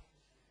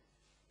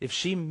 If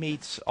she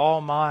meets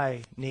all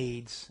my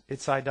needs,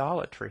 it's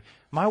idolatry.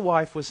 My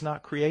wife was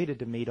not created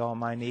to meet all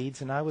my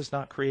needs, and I was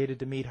not created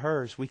to meet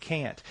hers. We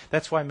can't.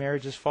 That's why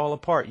marriages fall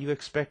apart. You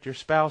expect your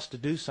spouse to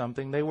do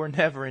something they were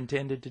never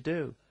intended to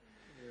do.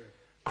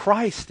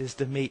 Christ is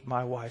to meet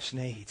my wife's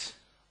needs.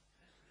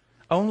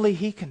 Only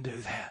He can do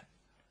that.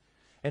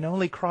 And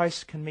only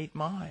Christ can meet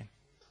mine.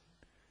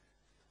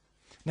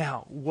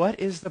 Now, what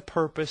is the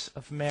purpose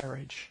of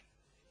marriage?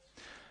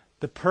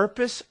 The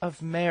purpose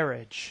of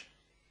marriage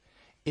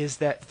is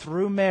that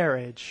through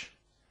marriage,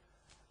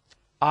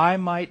 I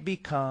might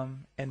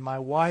become, and my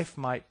wife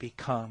might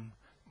become,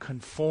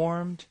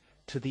 conformed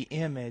to the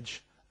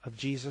image of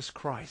Jesus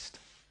Christ.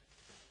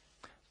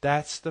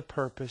 That's the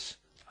purpose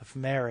of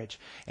marriage.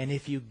 And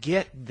if you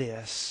get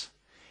this,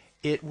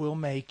 it will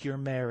make your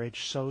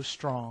marriage so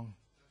strong.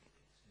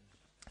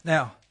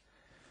 Now,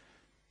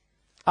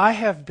 I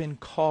have been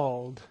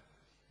called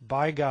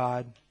by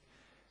God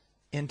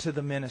into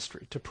the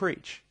ministry to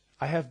preach.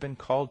 I have been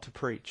called to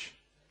preach.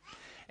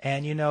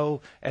 And you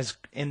know,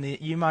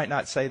 you might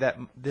not say that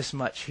this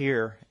much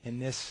here in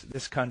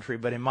this country,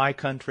 but in my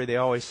country they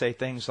always say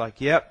things like,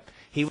 yep,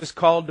 he was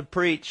called to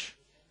preach.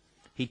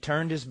 He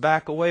turned his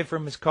back away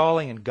from his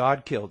calling and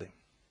God killed him.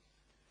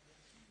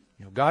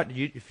 You know,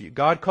 if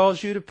God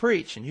calls you to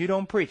preach and you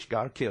don't preach,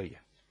 God will kill you.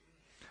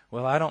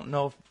 Well, I don't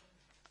know.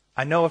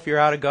 I know if you're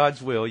out of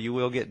God's will, you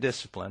will get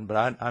disciplined,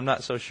 but I'm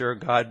not so sure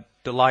God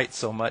delights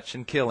so much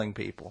in killing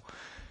people.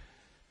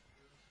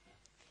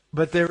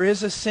 But there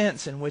is a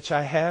sense in which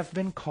I have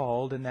been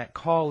called, and that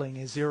calling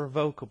is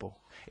irrevocable.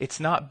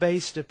 It's not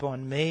based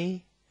upon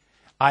me.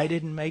 I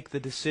didn't make the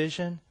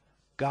decision.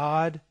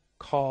 God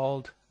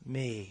called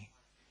me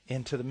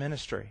into the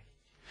ministry.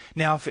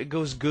 Now, if it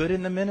goes good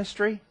in the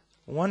ministry,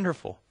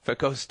 wonderful. If it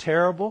goes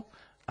terrible,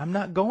 I'm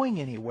not going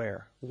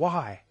anywhere.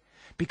 Why?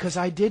 Because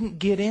I didn't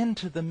get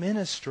into the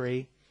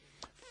ministry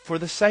for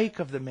the sake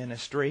of the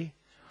ministry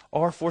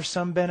or for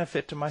some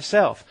benefit to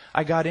myself.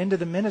 I got into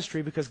the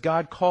ministry because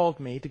God called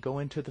me to go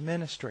into the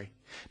ministry.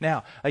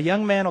 Now, a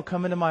young man will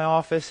come into my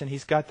office and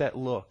he's got that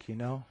look, you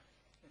know.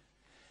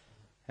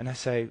 And I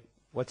say,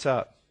 what's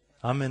up?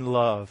 I'm in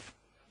love.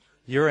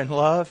 You're in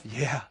love?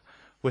 Yeah.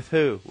 With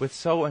who? With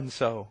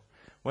so-and-so.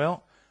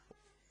 Well,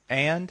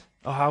 I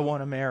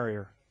want to marry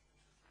her.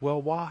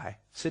 Well, why?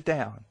 Sit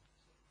down.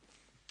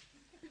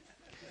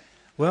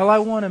 Well, I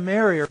want to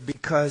marry her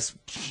because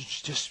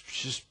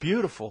she's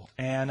beautiful,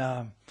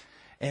 and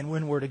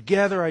when we're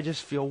together, I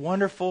just feel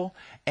wonderful,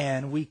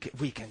 and we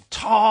can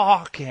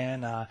talk,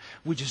 and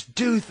we just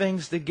do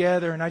things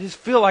together, and I just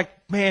feel like,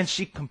 man,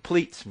 she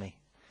completes me.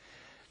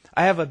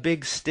 I have a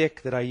big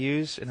stick that I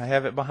use, and I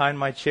have it behind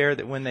my chair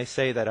that when they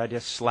say that, I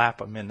just slap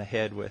them in the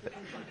head with it.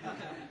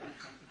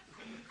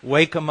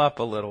 Wake them up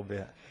a little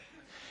bit.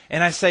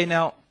 And I say,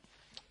 now,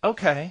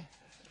 okay,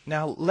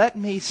 now let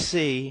me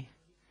see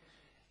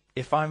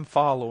if I'm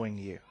following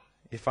you,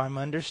 if I'm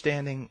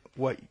understanding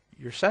what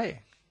you're saying.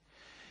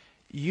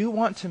 You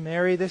want to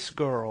marry this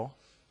girl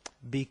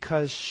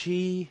because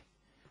she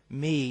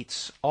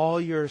meets all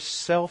your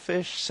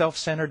selfish,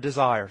 self-centered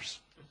desires.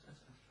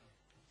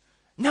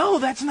 No,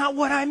 that's not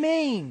what I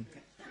mean.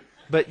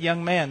 But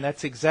young man,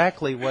 that's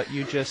exactly what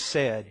you just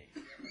said.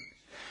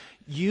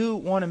 You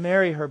want to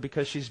marry her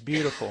because she's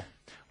beautiful.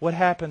 What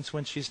happens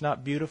when she's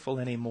not beautiful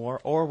anymore,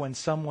 or when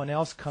someone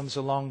else comes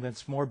along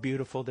that's more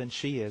beautiful than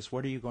she is?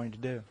 What are you going to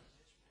do?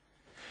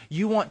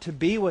 You want to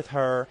be with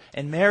her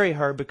and marry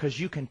her because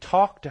you can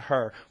talk to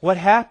her. What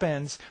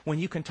happens when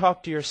you can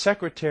talk to your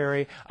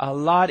secretary a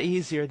lot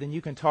easier than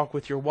you can talk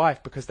with your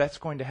wife? Because that's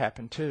going to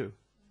happen too.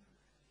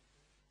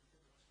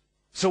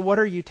 So what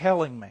are you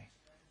telling me?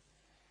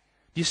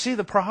 Do you see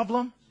the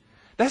problem?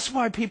 That's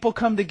why people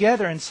come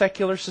together in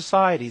secular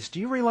societies. Do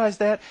you realize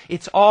that?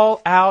 It's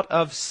all out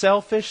of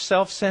selfish,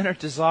 self-centered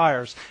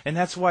desires. And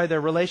that's why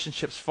their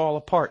relationships fall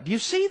apart. Do you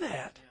see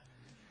that?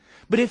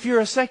 But if you're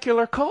a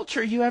secular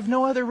culture, you have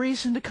no other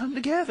reason to come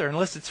together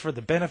unless it's for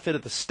the benefit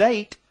of the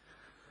state.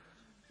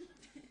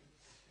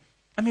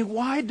 I mean,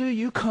 why do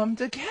you come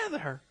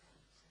together?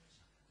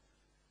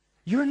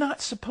 You're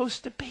not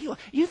supposed to be.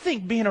 You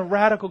think being a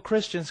radical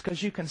Christian is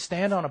because you can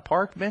stand on a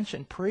park bench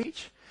and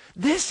preach?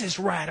 This is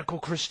radical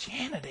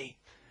Christianity.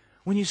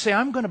 When you say,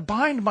 I'm going to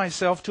bind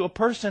myself to a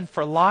person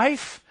for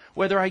life,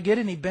 whether I get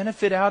any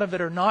benefit out of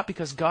it or not,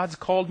 because God's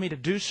called me to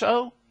do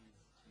so.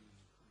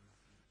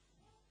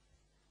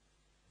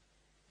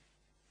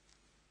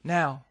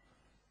 Now,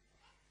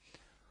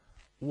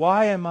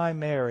 why am I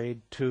married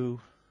to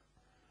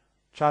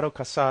Charo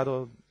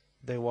Casado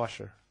de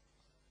Washer?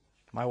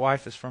 My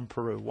wife is from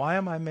Peru. Why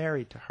am I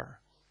married to her?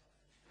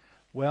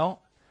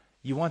 Well,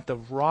 you want the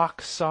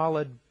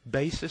rock-solid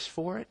basis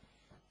for it?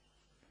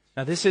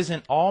 Now, this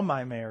isn't all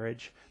my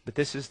marriage, but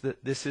this is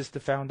the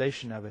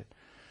foundation of it.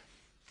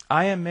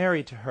 I am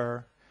married to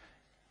her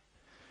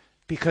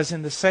because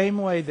in the same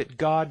way that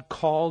God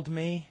called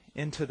me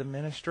into the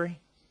ministry,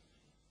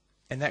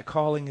 and that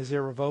calling is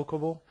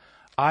irrevocable,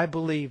 I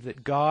believe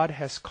that God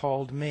has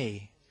called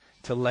me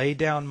to lay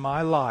down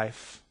my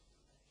life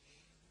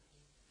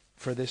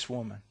for this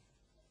woman.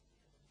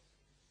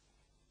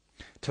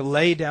 To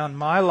lay down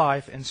my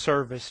life in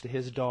service to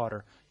His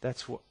daughter.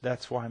 That's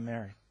why I'm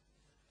married.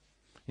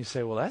 You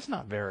say, well, that's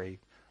not very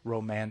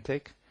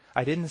romantic.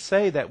 I didn't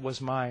say that was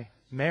my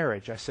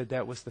marriage. I said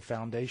that was the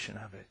foundation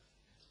of it.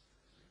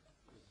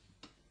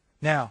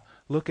 Now,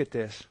 look at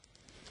this.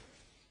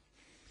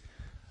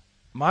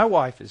 My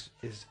wife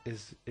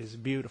is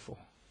beautiful.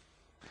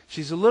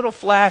 She's a little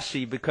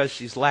flashy because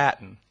she's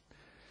Latin.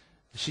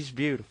 She's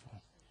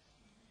beautiful.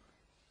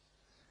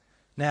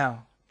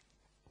 Now,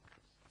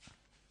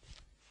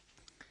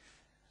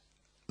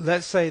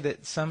 let's say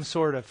that some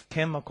sort of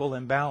chemical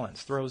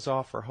imbalance throws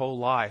off her whole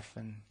life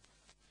and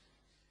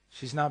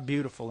she's not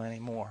beautiful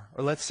anymore.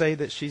 Or let's say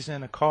that she's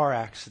in a car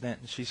accident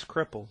and she's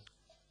crippled.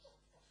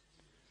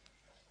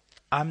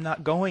 I'm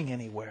not going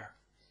anywhere.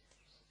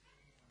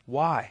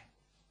 Why?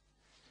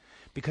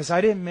 Because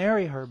I didn't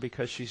marry her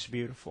because she's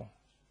beautiful.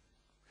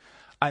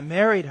 I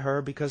married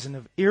her because of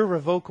an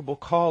irrevocable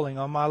calling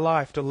on my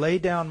life to lay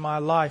down my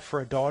life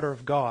for a daughter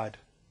of God.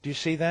 Do you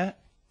see that?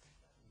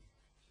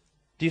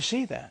 Do you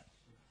see that?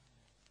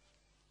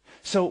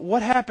 So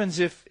what happens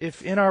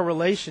if in our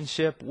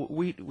relationship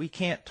we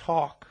can't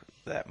talk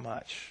that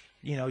much?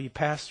 You know, you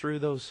pass through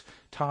those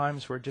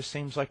times where it just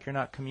seems like you're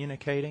not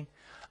communicating.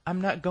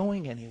 I'm not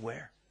going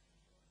anywhere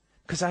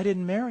because I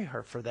didn't marry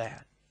her for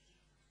that.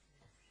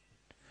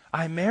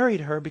 I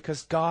married her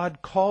because God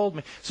called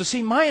me. So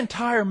see, my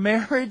entire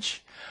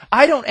marriage,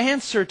 I don't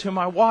answer to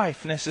my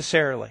wife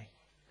necessarily.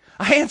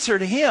 I answer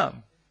to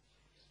Him.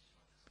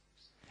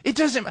 It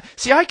doesn't.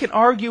 See, I can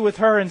argue with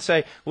her and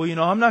say, well, you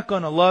know, I'm not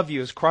going to love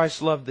you as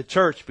Christ loved the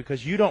church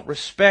because you don't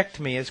respect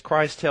me as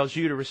Christ tells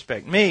you to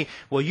respect me.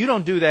 Well, you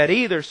don't do that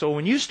either, so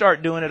when you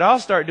start doing it, I'll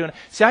start doing it.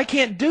 See, I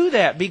can't do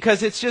that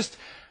because it's just,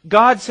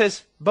 God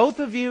says,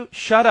 both of you,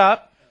 shut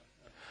up.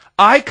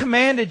 I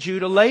commanded you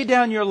to lay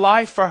down your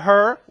life for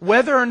her,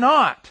 whether or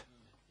not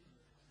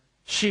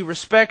she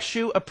respects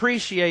you,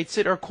 appreciates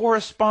it, or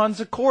corresponds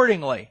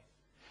accordingly.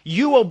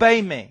 You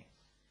obey me.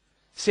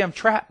 See, I'm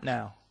trapped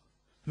now.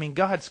 I mean,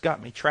 God's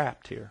got me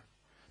trapped here.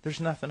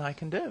 There's nothing I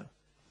can do.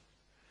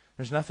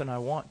 There's nothing I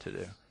want to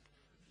do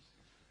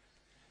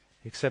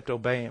except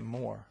obey Him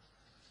more.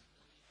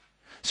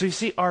 So you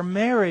see, our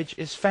marriage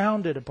is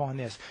founded upon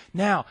this.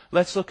 Now,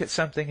 let's look at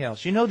something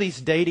else. You know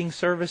these dating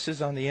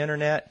services on the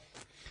internet?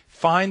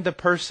 Find the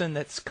person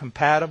that's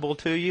compatible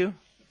to you.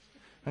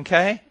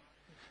 Okay?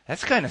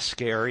 That's kind of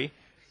scary.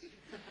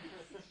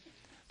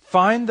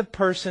 Find the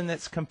person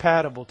that's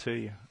compatible to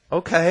you.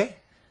 Okay.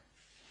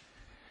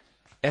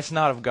 It's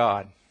not of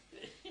God.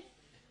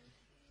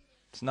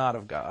 It's not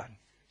of God.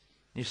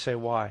 You say,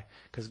 why?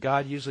 Because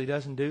God usually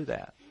doesn't do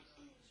that.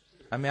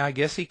 I mean, I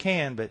guess He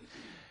can, but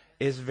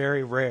it's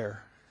very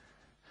rare.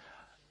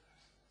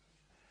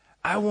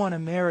 I want to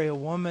marry a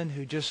woman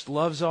who just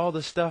loves all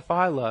the stuff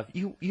I love.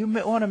 You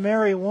want to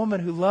marry a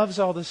woman who loves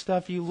all the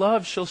stuff you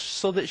love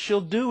so that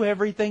she'll do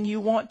everything you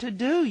want to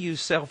do, you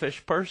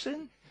selfish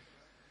person.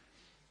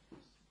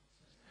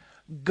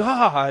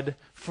 God,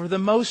 for the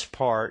most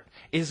part,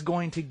 is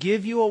going to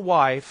give you a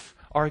wife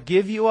or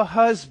give you a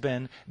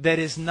husband that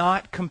is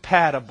not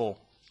compatible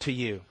to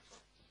you.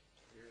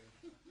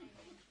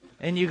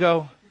 And you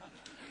go,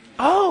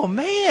 oh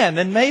man,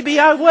 then maybe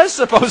I was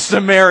supposed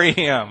to marry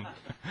him.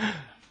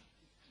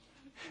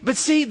 But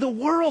see, the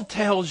world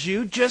tells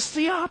you just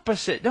the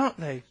opposite, don't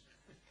they?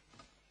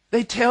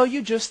 They tell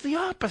you just the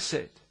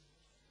opposite.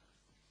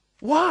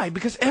 Why?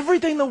 Because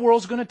everything the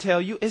world's going to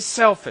tell you is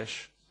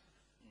selfish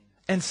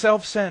and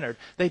self-centered.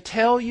 They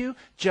tell you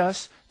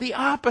just the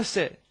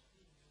opposite.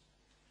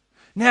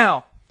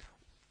 Now,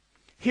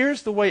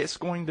 here's the way it's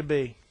going to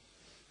be.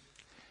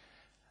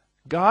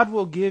 God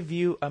will give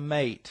you a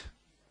mate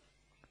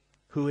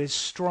who is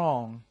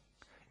strong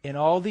in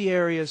all the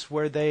areas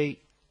where they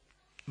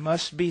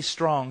must be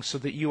strong so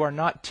that you are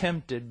not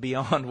tempted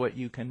beyond what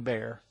you can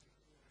bear.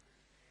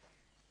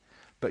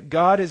 But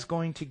God is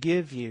going to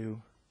give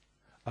you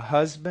a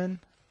husband,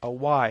 a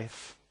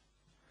wife,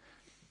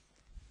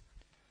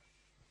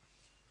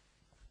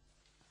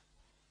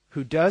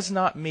 who does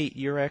not meet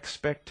your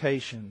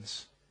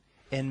expectations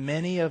in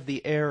many of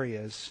the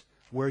areas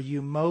where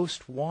you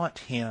most want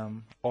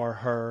him or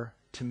her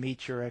to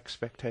meet your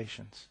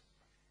expectations.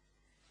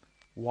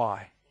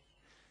 Why?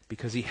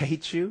 Because he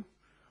hates you?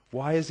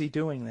 Why is he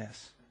doing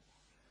this?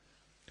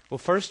 Well,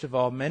 first of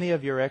all, many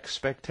of your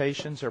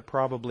expectations are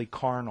probably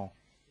carnal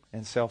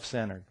and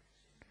self-centered.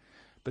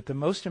 But the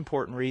most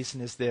important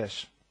reason is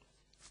this.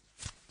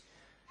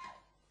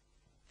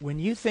 When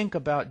you think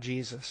about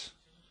Jesus,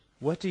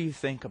 what do you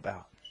think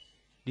about?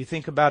 Do you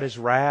think about his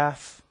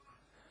wrath,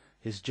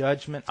 his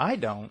judgment? I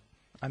don't.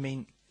 I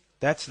mean,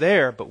 that's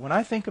there. But when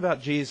I think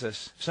about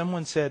Jesus, if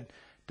someone said,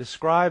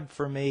 describe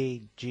for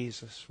me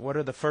Jesus, what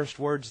are the first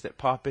words that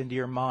pop into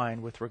your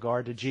mind with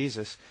regard to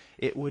Jesus?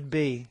 It would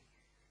be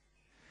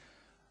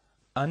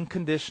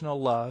unconditional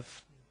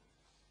love,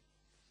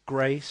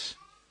 grace,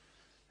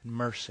 and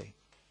mercy.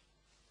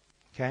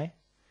 Okay?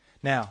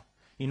 Now,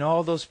 you know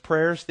all those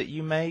prayers that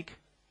you make?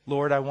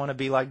 Lord, I want to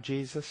be like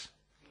Jesus.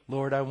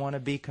 Lord, I want to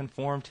be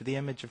conformed to the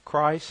image of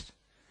Christ.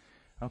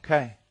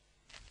 Okay.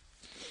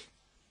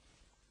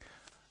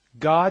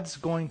 God's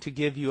going to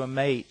give you a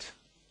mate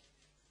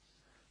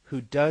who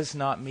does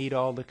not meet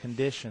all the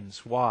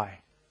conditions. Why?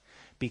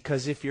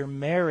 Because if you're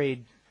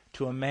married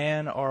to a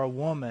man or a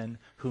woman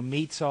who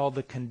meets all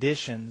the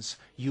conditions,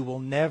 you will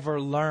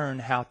never learn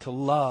how to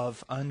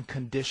love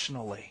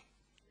unconditionally.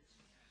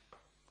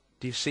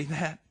 Do you see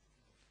that?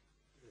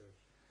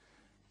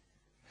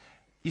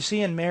 You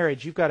see, in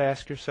marriage, you've got to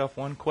ask yourself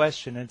one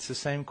question, and it's the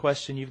same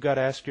question you've got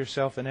to ask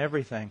yourself in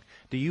everything.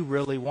 Do you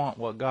really want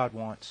what God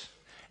wants?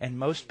 And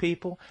most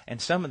people,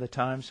 and some of the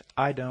times,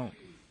 I don't.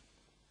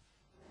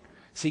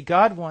 See,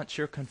 God wants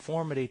your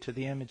conformity to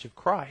the image of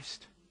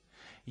Christ.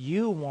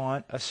 You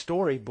want a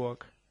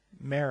storybook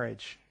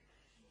marriage.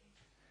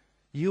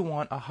 You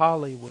want a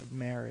Hollywood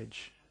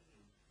marriage.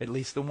 At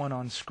least the one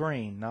on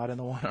screen, not in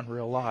the one on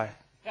real life.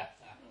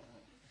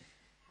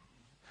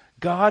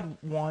 God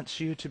wants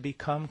you to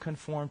become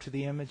conformed to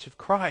the image of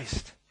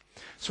Christ.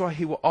 So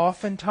he will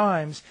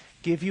oftentimes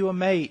give you a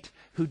mate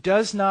who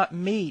does not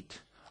meet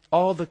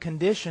all the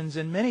conditions,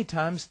 and many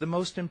times the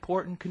most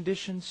important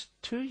conditions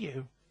to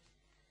you.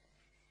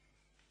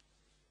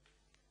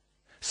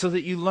 So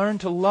that you learn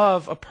to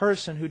love a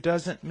person who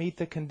doesn't meet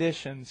the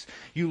conditions.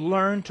 You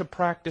learn to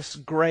practice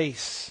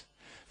grace,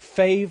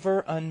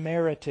 favor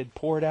unmerited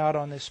poured out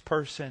on this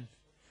person.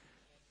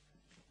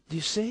 Do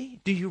you see?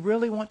 Do you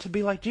really want to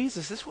be like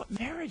Jesus? This is what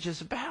marriage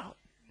is about.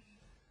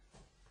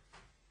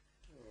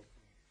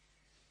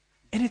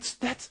 And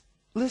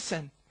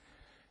listen,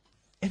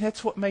 and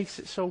that's what makes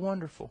it so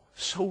wonderful,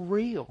 so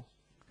real,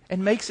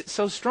 and makes it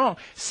so strong.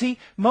 See,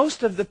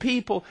 most of the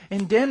people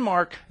in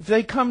Denmark,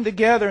 they come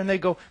together and they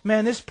go,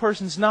 man, this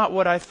person's not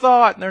what I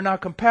thought, and they're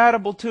not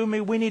compatible to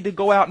me. We need to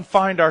go out and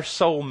find our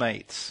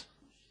soulmates.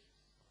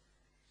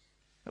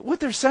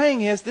 What they're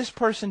saying is, this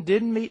person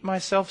didn't meet my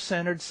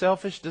self-centered,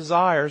 selfish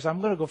desires.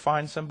 I'm going to go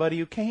find somebody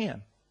who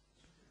can.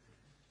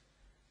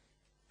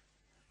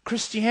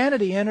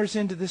 Christianity enters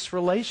into this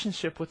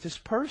relationship with this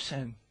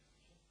person.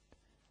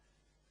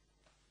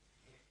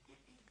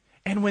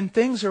 And when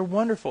things are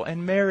wonderful,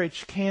 and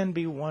marriage can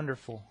be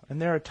wonderful,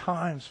 and there are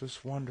times when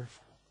it's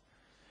wonderful,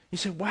 you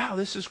say, wow,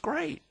 this is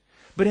great.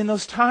 But in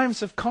those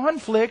times of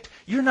conflict,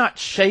 you're not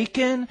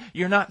shaken.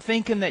 You're not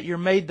thinking that you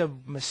made the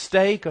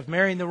mistake of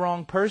marrying the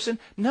wrong person.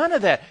 None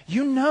of that.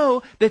 You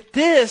know that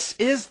this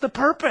is the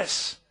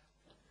purpose.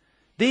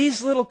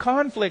 These little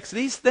conflicts,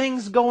 these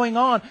things going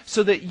on,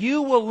 so that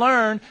you will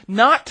learn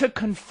not to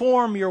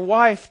conform your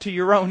wife to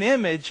your own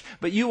image,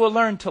 but you will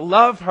learn to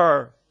love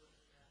her.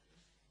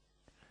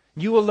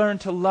 You will learn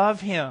to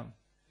love him.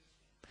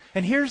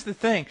 And here's the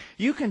thing.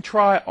 You can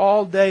try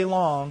all day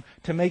long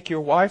to make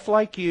your wife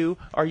like you,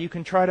 or you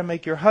can try to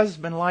make your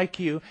husband like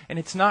you, and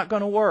it's not going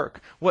to work.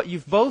 What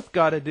you've both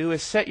got to do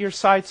is set your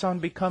sights on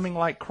becoming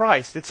like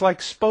Christ. It's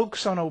like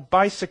spokes on a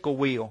bicycle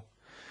wheel.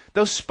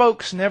 Those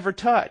spokes never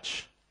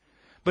touch.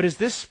 But as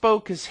this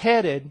spoke is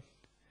headed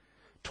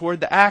toward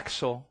the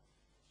axle,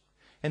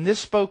 and this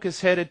spoke is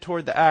headed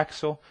toward the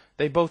axle,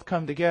 they both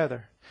come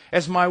together.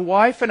 As my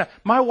wife and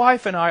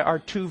I are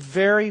two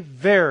very,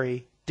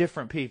 very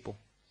different people.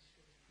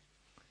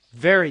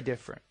 Very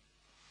different.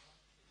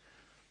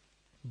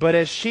 But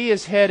as she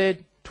is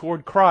headed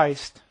toward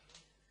Christ,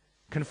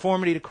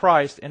 conformity to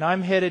Christ, and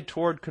I'm headed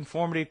toward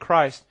conformity to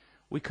Christ,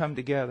 we come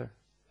together.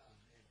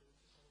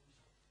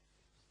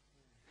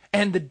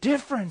 And the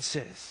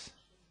differences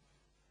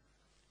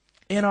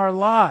in our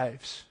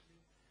lives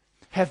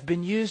have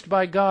been used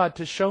by God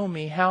to show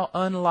me how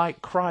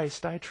unlike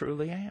Christ I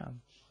truly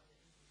am.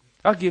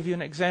 I'll give you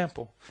an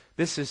example.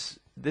 This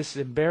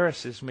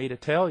embarrasses me to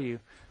tell you,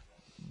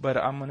 but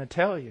I'm going to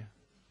tell you.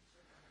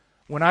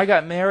 When I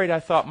got married, I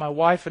thought my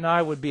wife and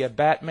I would be a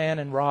Batman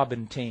and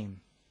Robin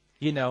team.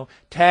 You know,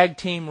 tag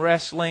team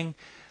wrestling,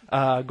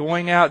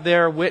 going out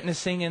there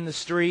witnessing in the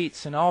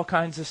streets and all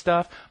kinds of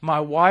stuff. My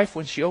wife,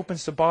 when she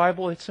opens the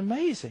Bible, it's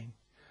amazing.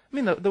 I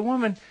mean, the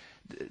woman,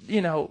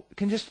 you know,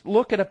 can just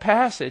look at a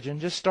passage and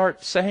just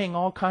start saying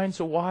all kinds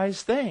of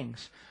wise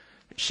things.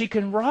 She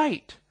can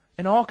write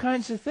and all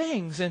kinds of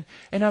things. And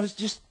I was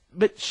just,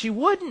 but she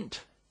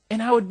wouldn't.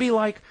 And I would be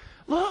like,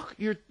 look,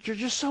 you're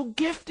just so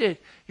gifted.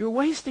 You're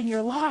wasting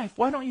your life.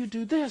 Why don't you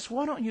do this?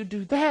 Why don't you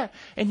do that?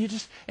 And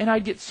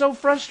I'd get so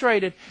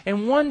frustrated.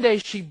 And one day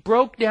she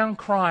broke down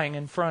crying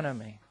in front of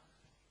me.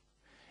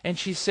 And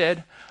she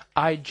said,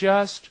 I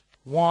just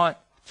want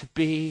to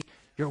be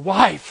your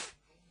wife.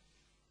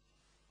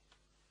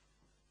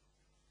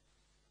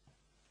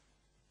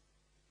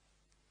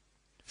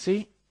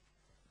 See,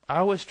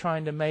 I was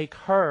trying to make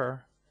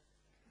her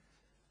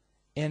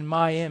in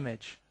my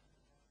image.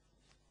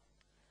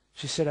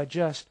 She said, I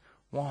just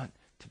want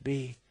to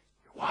be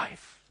your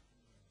wife.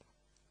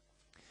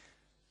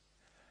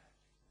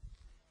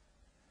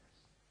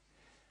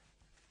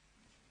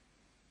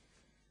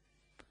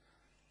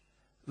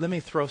 Let me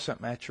throw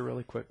something at you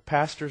really quick.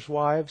 Pastors'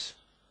 wives.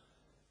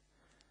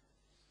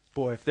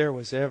 Boy, if there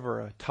was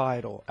ever a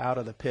title out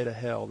of the pit of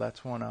hell,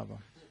 that's one of them.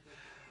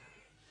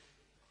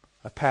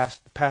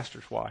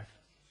 Pastor's wife.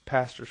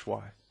 Pastor's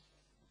wife.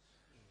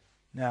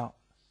 Now,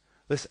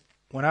 listen,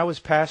 when I was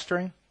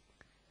pastoring,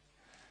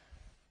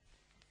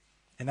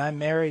 and I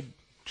married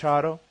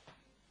Chado,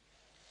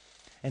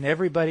 and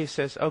everybody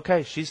says,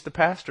 okay, she's the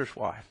pastor's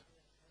wife.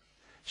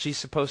 She's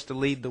supposed to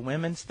lead the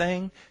women's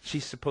thing.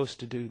 She's supposed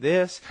to do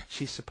this.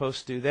 She's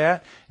supposed to do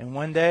that. And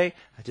one day,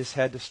 I just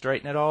had to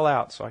straighten it all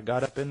out. So I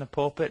got up in the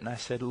pulpit and I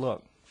said,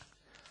 look,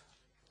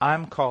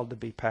 I'm called to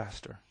be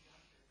pastor.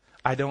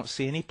 I don't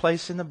see any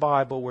place in the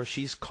Bible where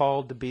she's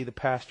called to be the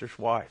pastor's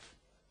wife.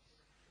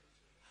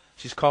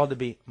 She's called to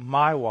be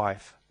my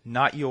wife,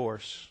 not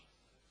yours.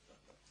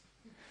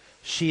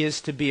 She is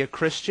to be a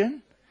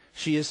Christian.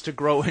 She is to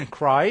grow in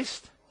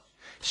Christ.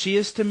 She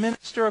is to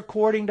minister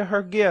according to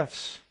her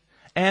gifts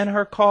and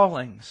her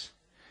callings.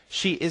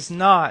 She is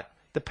not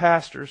the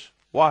pastor's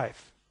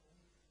wife.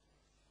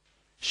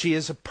 She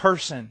is a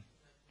person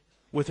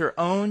with her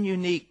own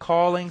unique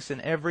callings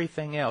and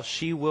everything else.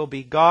 She will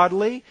be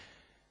godly,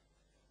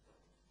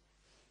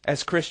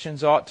 as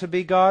Christians ought to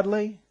be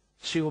godly.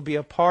 She will be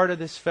a part of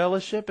this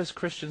fellowship as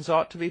Christians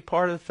ought to be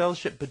part of the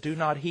fellowship, but do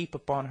not heap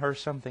upon her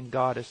something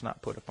God has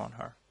not put upon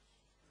her.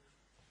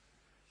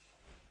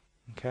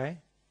 Okay?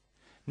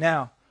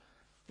 Now,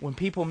 when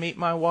people meet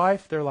my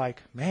wife, they're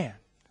like, man,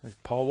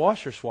 Paul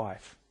Washer's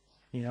wife.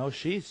 You know,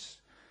 she's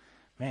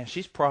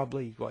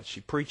probably, she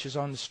preaches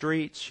on the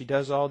streets, she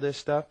does all this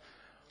stuff.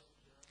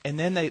 And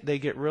then they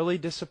get really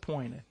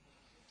disappointed.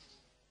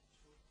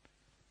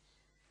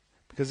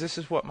 Because this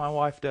is what my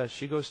wife does.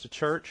 She goes to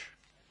church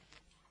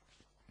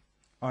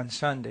on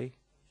Sunday.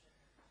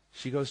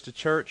 She goes to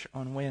church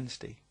on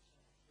Wednesday.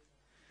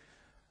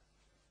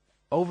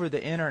 Over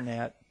the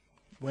internet,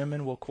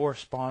 women will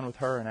correspond with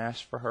her and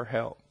ask for her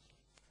help.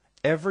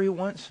 Every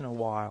once in a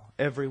while,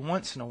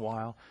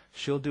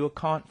 she'll do a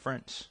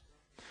conference.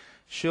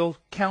 She'll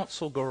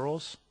counsel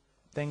girls,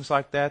 things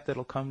like that,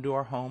 that'll come to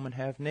our home and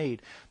have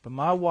need. But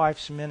my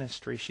wife's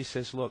ministry, she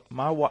says, look,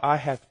 I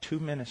have two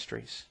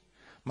ministries.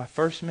 My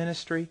first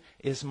ministry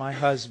is my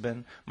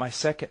husband. My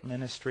second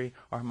ministry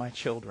are my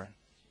children.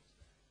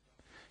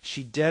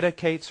 She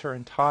dedicates her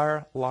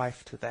entire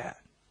life to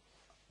that.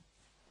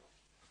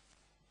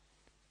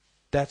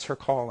 That's her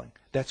calling.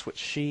 That's what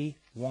she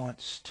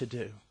wants to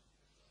do.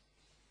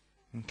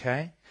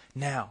 Okay?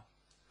 Now,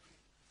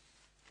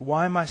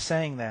 why am I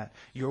saying that?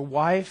 Your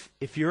wife,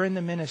 if you're in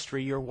the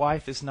ministry, your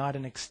wife is not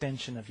an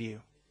extension of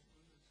you.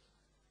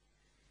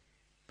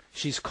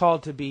 She's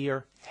called to be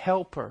your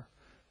helper.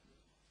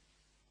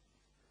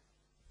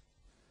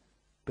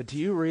 But do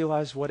you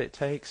realize what it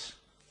takes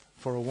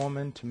for a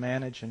woman to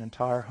manage an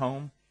entire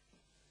home?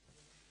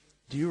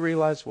 Do you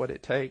realize what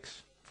it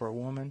takes for a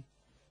woman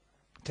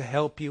to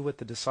help you with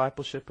the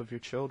discipleship of your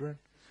children?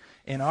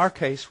 In our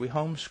case, we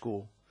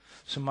homeschool.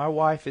 So my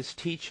wife is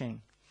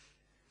teaching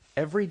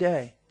every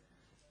day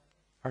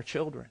our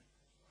children.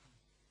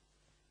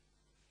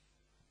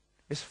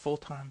 It's a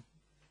full-time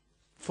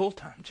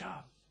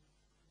job.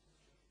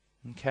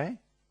 Okay?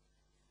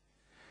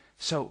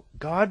 So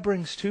God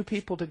brings two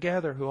people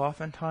together who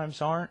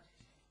oftentimes aren't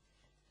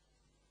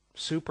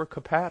super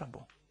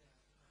compatible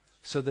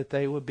so that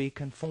they would be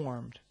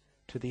conformed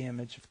to the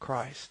image of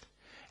Christ.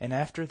 And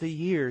after the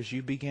years,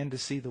 you begin to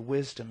see the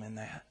wisdom in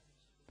that.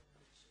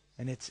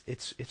 And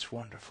it's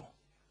wonderful.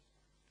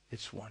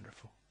 It's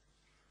wonderful.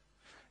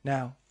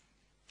 Now,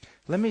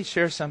 let me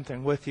share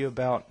something with you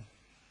about,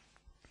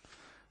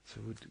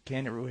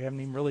 we haven't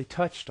even really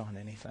touched on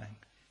anything.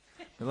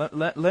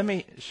 Let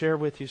me share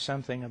with you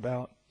something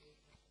about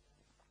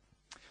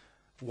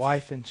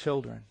wife and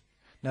children.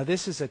 Now,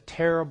 this is a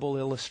terrible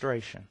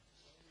illustration,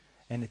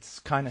 and it's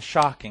kind of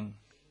shocking.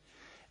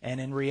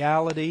 And in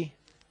reality,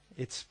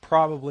 it's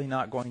probably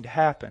not going to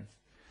happen.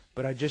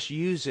 But I just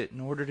use it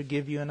in order to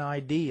give you an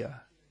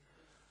idea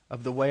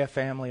of the way a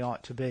family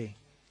ought to be.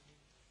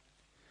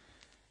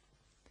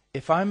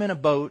 If I'm in a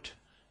boat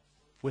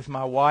with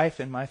my wife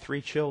and my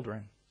 3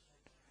 children,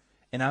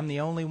 and I'm the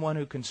only one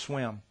who can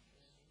swim,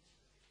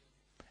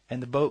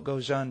 and the boat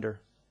goes under,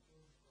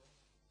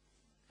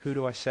 who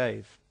do I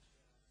save?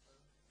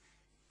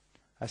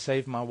 I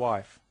save my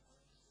wife.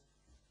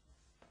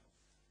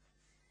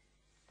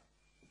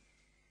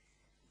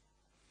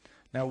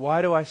 Now,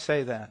 why do I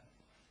say that?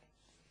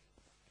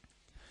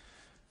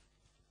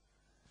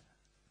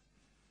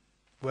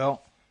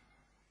 Well,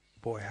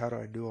 boy, how do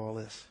I do all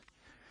this?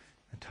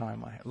 The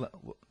time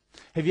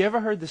have you ever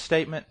heard the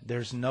statement,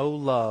 there's no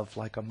love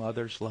like a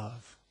mother's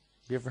love?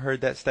 You ever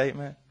heard that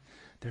statement?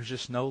 There's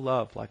just no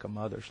love like a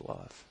mother's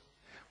love.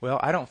 Well,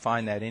 I don't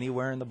find that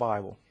anywhere in the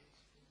Bible.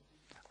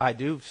 I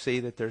do see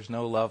that there's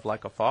no love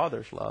like a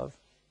father's love.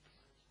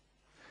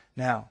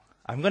 Now,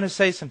 I'm going to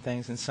say some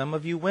things, and some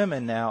of you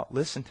women now,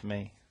 listen to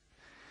me.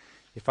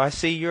 If I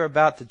see you're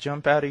about to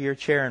jump out of your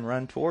chair and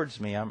run towards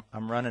me, I'm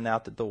running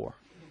out the door.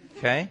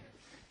 Okay?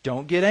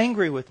 Don't get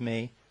angry with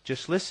me.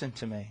 Just listen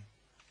to me.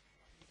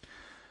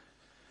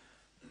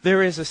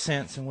 There is a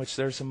sense in which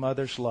there's a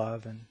mother's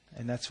love,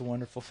 and that's a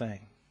wonderful thing.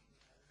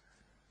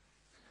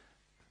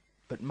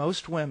 But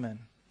most women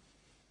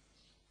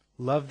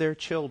love their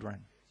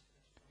children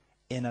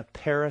in a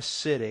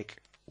parasitic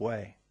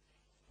way.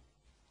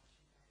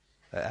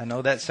 I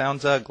know that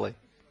sounds ugly.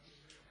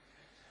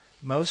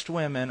 Most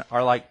women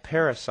are like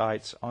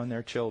parasites on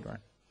their children.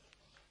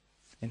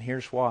 And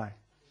here's why.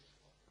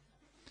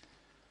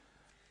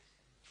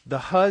 The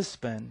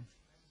husband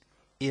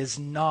is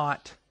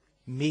not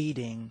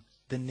meeting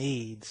the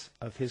needs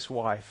of his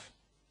wife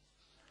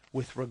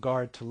with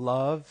regard to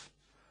love,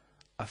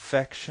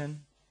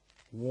 affection,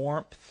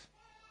 warmth,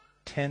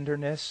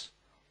 tenderness,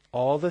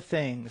 all the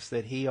things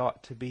that he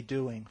ought to be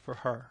doing for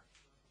her.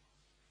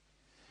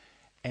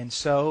 And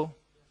so,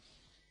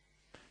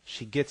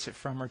 she gets it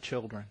from her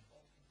children.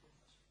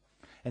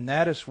 And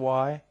that is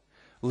why,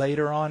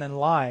 later on in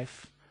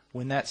life,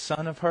 when that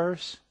son of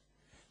hers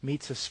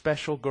meets a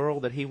special girl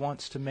that he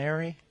wants to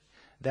marry,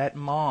 that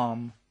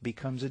mom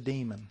becomes a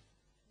demon.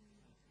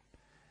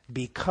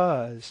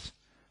 Because,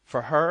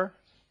 for her,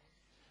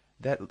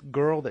 that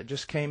girl that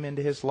just came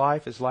into his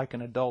life is like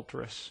an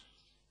adulteress.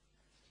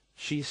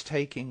 She's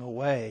taking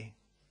away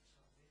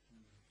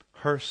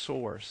her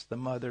source, the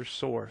mother's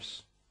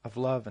source of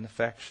love and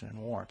affection and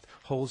warmth.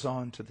 Holds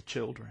on to the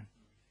children.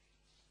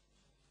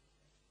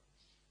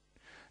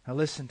 Now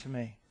listen to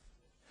me.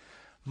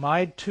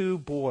 My 2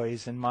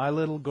 boys and my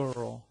little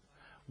girl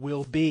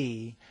will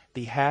be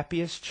the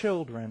happiest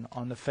children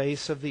on the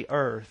face of the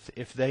earth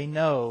if they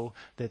know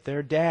that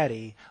their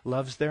daddy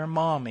loves their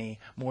mommy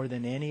more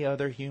than any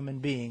other human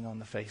being on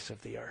the face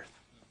of the earth.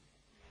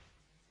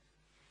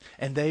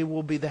 And they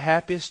will be the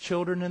happiest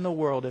children in the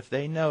world if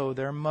they know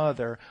their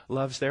mother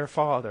loves their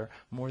father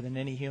more than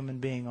any human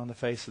being on the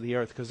face of the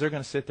earth. Because they're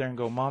going to sit there and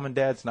go, Mom and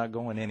Dad's not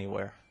going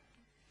anywhere.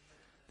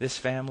 This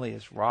family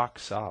is rock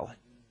solid.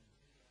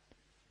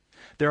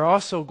 They're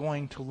also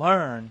going to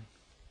learn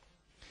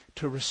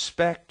to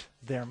respect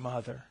their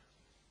mother.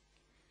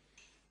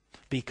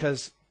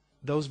 Because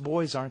those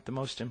boys aren't the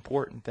most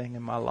important thing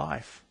in my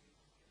life.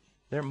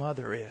 Their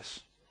mother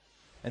is.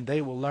 And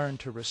they will learn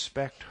to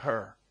respect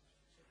her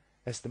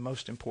as the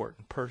most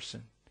important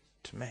person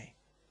to me.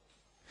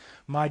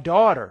 My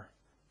daughter,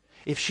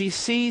 if she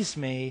sees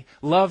me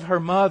love her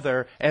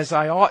mother as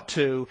I ought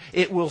to,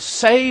 it will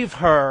save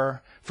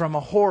her from a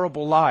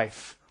horrible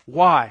life.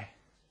 Why?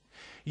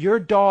 Your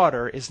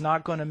daughter is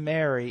not going to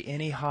marry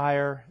any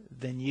higher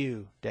than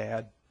you,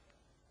 Dad.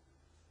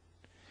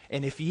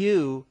 And if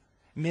you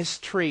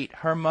mistreat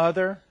her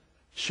mother,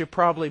 she'll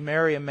probably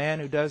marry a man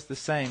who does the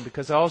same,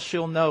 because all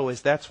she'll know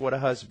is that's what a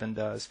husband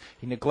does.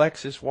 He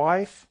neglects his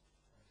wife.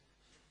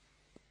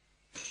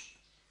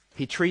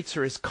 He treats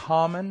her as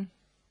common.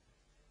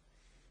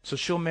 So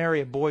she'll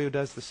marry a boy who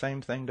does the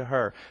same thing to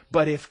her.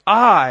 But if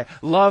I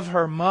love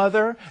her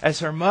mother as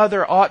her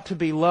mother ought to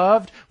be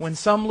loved, when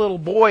some little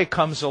boy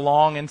comes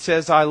along and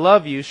says, I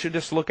love you, she'll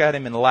just look at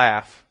him and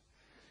laugh.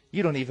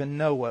 You don't even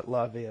know what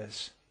love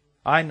is.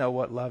 I know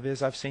what love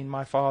is. I've seen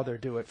my father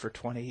do it for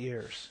 20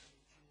 years.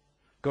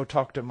 Go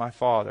talk to my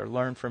father,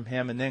 learn from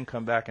him, and then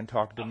come back and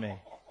talk to me.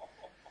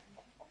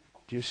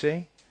 Do you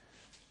see?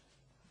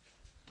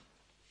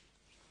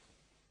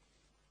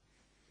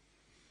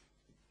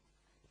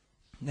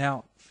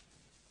 Now,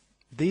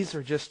 these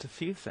are just a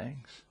few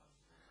things,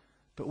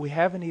 but we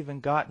haven't even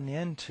gotten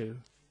into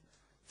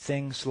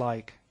things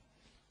like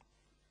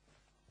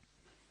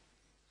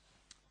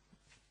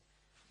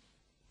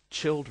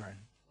children,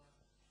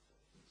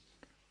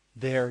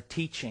 their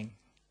teaching,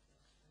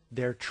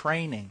 their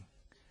training,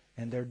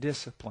 and their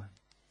discipline.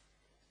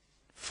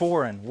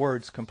 Foreign,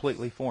 words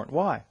completely foreign.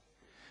 Why?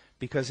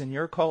 Because in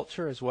your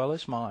culture as well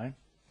as mine,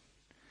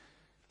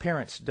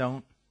 parents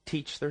don't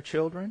teach their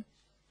children,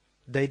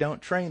 they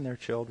don't train their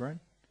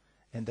children,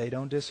 and they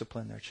don't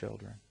discipline their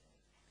children.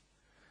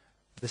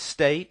 The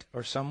state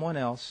or someone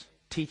else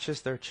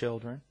teaches their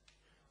children,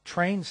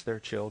 trains their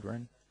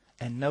children,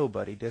 and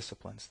nobody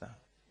disciplines them.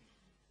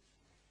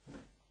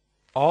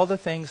 All the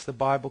things the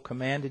Bible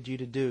commanded you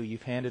to do,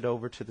 you've handed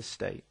over to the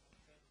state.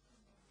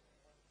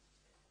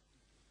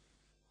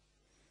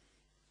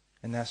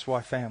 And that's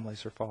why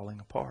families are falling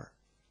apart.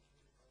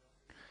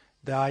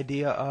 The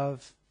idea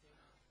of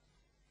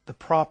the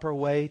proper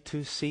way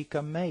to seek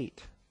a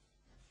mate.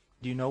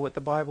 Do you know what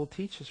the Bible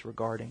teaches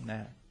regarding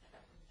that?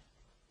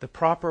 The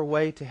proper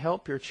way to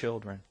help your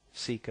children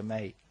seek a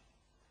mate.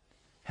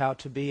 How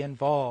to be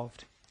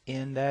involved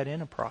in that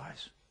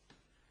enterprise.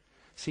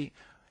 See,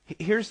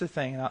 here's the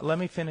thing. Let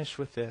me finish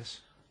with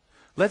this.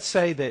 Let's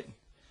say that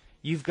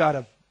you've got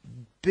a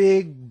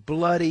big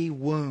bloody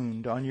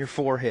wound on your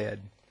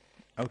forehead.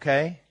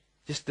 Okay?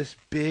 Just this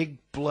big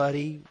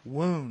bloody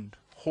wound.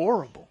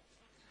 Horrible.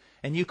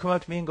 And you come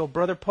up to me and go,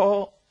 Brother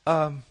Paul,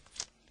 I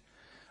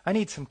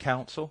need some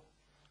counsel.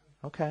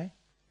 Okay.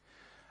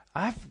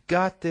 I've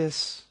got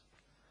this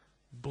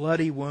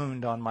bloody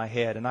wound on my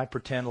head, and I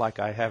pretend like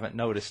I haven't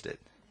noticed it.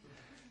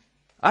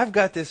 I've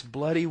got this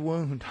bloody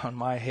wound on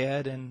my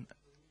head, and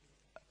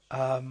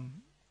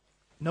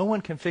no one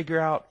can figure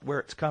out where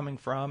it's coming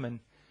from. And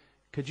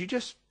could you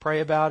just pray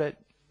about it?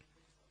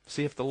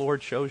 See if the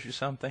Lord shows you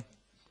something.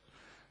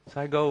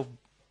 So I go,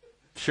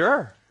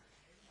 sure.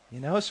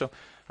 So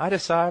I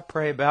decide,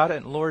 pray about it,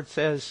 and the Lord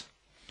says,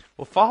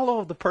 well,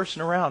 follow the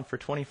person around for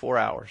 24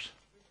 hours.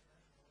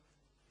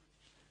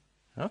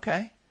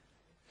 Okay.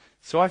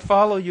 So I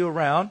follow you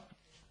around.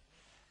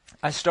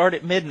 I start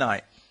at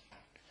midnight.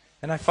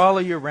 And I follow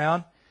you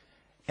around,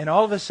 and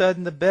all of a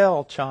sudden the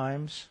bell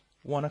chimes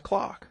 1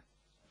 o'clock.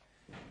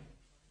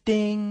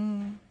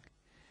 Ding.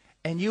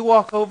 And you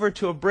walk over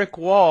to a brick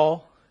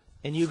wall,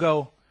 and you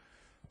go,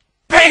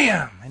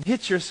 bam! And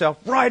hit yourself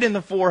right in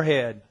the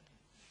forehead.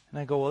 And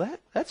I go, well,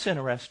 that's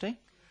interesting.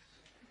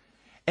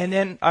 And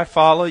then I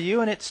follow you,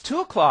 and it's 2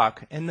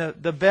 o'clock. And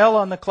the bell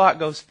on the clock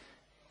goes,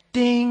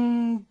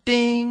 ding,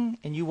 ding.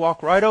 And you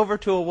walk right over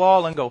to a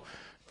wall and go,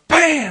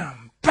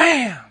 bam,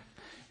 bam.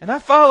 And I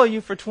follow you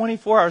for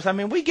 24 hours. I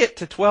mean, we get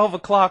to 12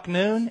 o'clock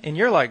noon, and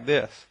you're like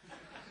this.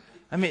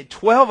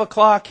 12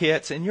 o'clock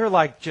hits, and you're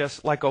like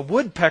just like a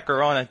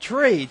woodpecker on a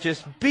tree,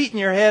 just beating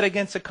your head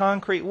against a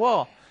concrete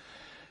wall.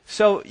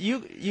 So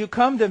you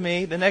come to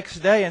me the next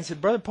day and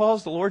said, Brother Paul,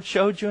 has the Lord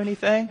showed you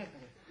anything?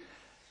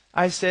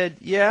 I said,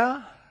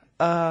 yeah.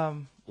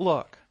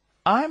 Look,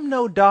 I'm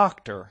no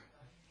doctor,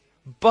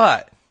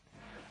 but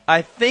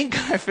I think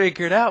I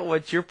figured out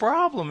what your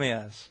problem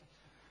is.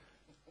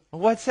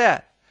 What's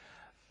that?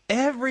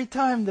 Every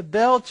time the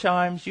bell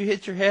chimes, you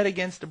hit your head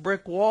against a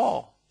brick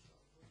wall.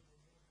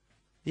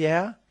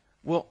 Yeah?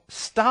 Well,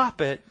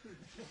 stop it,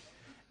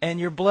 and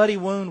your bloody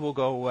wound will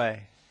go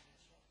away.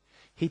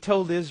 He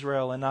told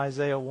Israel in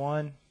Isaiah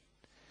 1,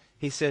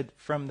 he said,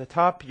 from the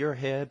top of your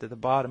head to the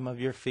bottom of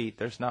your feet,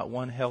 there's not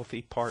one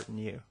healthy part in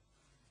you.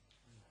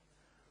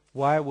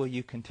 Why will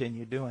you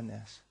continue doing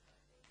this?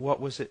 What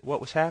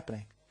was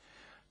happening?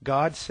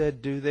 God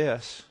said, do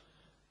this,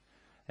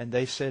 and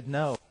they said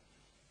no.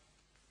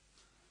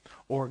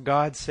 Or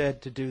God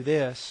said to do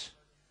this,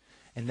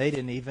 and they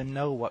didn't even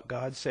know what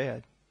God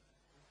said.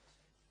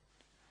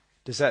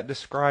 Does that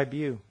describe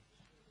you?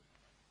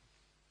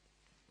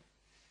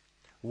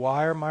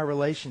 Why are my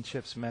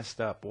relationships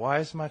messed up? Why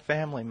is my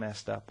family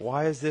messed up?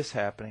 Why is this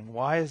happening?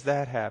 Why is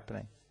that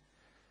happening?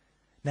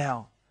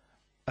 Now,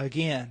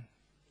 again,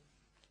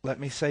 let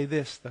me say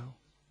this, though.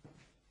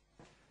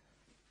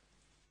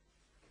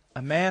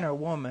 A man or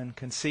woman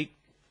can seek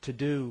to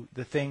do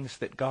the things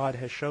that God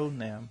has shown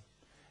them,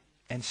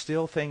 and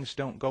still things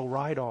don't go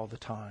right all the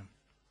time.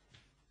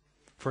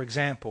 For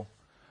example,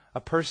 a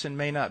person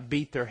may not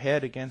beat their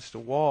head against a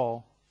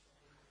wall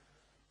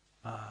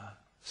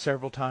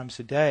several times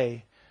a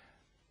day,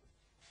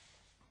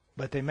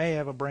 but they may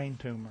have a brain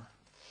tumor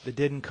that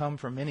didn't come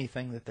from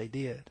anything that they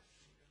did.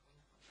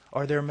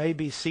 Or there may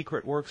be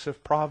secret works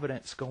of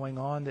providence going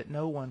on that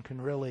no one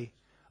can really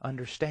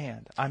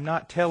understand. I'm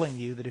not telling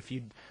you that if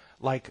you,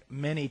 like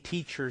many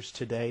teachers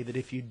today, that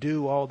if you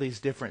do all these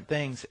different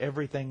things,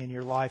 everything in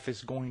your life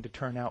is going to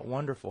turn out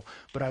wonderful.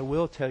 But I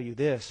will tell you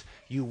this,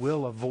 you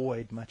will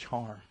avoid much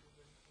harm.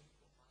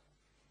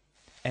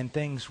 And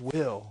things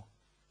will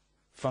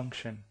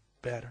function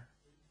better.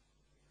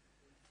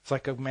 It's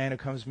like a man who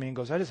comes to me and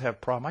goes, I just have a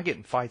problem. I get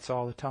in fights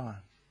all the time.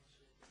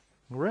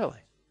 Really?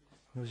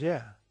 He goes,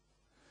 yeah.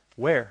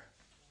 Where?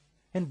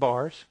 In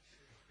bars.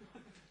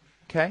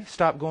 Okay,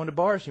 stop going to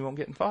bars and you won't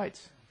get in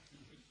fights.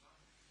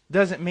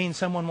 Doesn't mean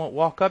someone won't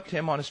walk up to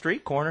him on a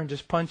street corner and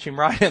just punch him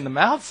right in the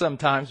mouth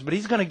sometimes, but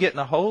he's going to get in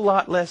a whole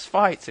lot less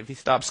fights if he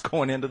stops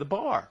going into the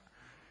bar.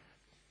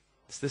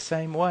 It's the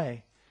same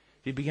way.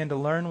 If you begin to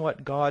learn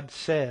what God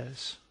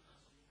says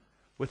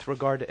with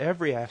regard to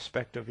every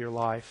aspect of your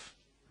life,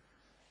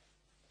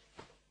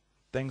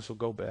 things will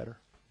go better.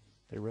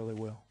 They really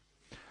will.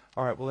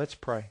 All right, well, let's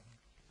pray.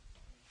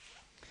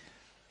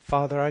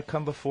 Father, I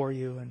come before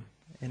you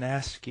and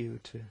ask you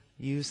to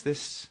use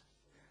this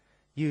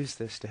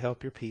to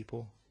help your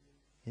people.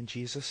 In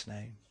Jesus'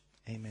 name,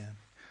 amen.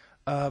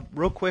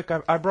 Real quick,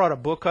 I brought a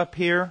book up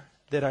here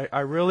that I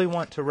really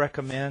want to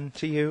recommend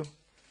to you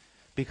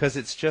because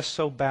it's just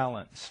so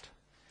balanced.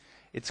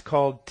 It's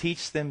called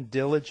Teach Them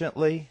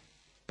Diligently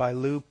by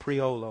Lou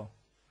Priolo.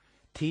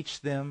 Teach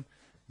Them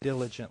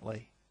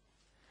Diligently.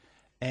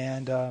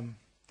 And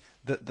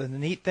the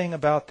neat thing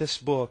about this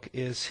book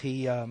is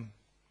he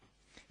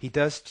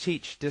does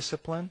teach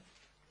discipline.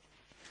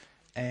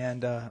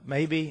 And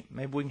maybe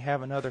we can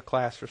have another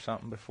class or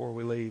something before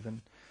we leave,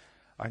 and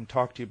I can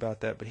talk to you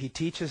about that. But he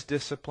teaches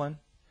discipline.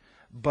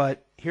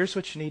 But here's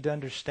what you need to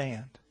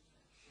understand.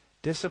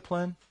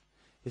 Discipline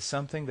is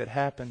something that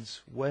happens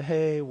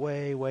way,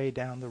 way, way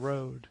down the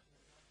road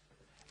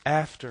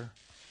after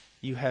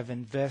you have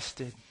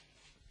invested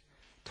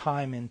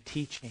time in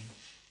teaching,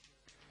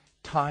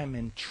 time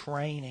in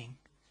training.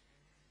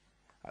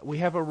 We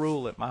have a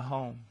rule at my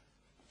home.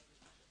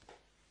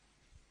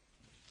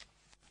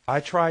 I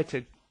try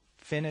to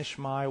finish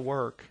my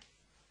work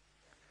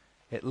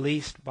at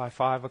least by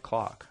 5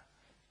 o'clock,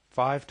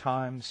 5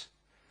 times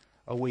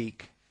a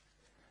week.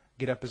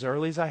 Get up as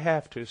early as I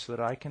have to so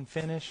that I can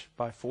finish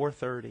by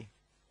 4:30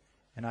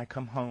 and I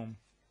come home.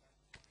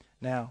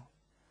 Now,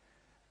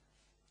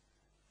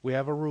 we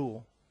have a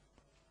rule.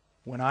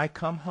 When I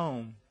come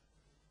home,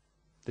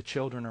 the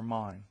children are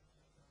mine.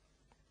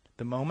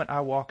 The moment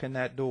I walk in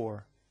that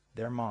door,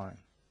 they're mine.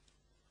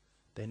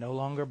 They no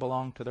longer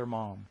belong to their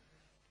mom.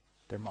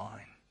 They're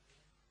mine.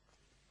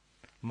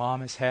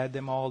 Mom has had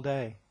them all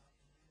day.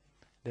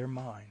 They're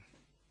mine.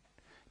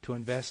 To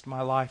invest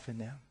my life in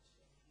them.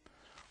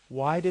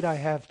 Why did I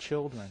have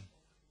children?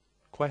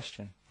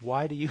 Question.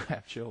 Why do you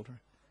have children?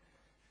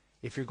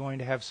 If you're going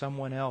to have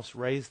someone else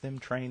raise them,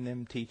 train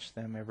them, teach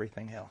them,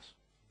 everything else.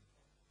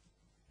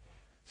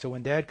 So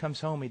when Dad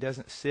comes home, he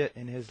doesn't sit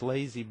in his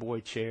lazy boy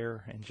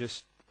chair and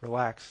just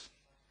relax.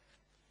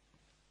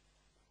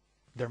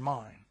 They're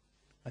mine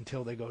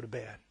until they go to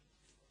bed.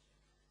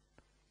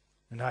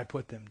 And I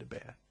put them to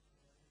bed.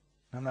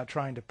 I'm not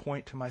trying to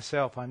point to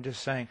myself. I'm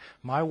just saying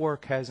my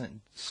work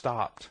hasn't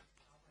stopped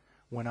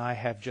when I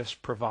have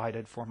just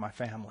provided for my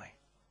family.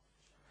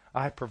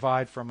 I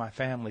provide for my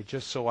family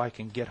just so I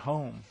can get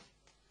home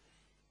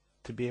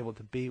to be able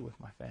to be with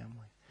my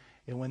family.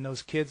 And when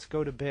those kids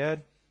go to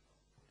bed,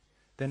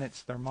 then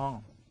it's their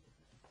mom.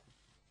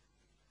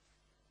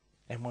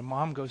 And when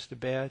mom goes to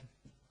bed,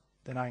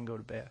 then I can go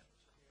to bed.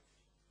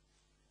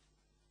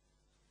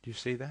 Do you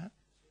see that?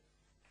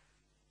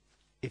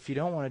 If you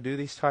don't want to do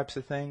these types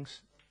of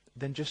things,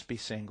 then just be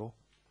single.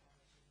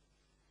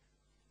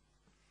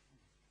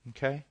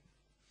 Okay?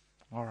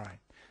 All right.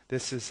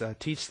 This is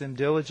Teach Them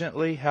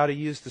Diligently, How to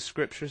Use the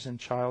Scriptures in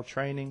Child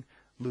Training,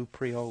 Lou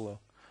Priolo.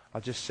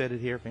 I'll just set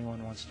it here if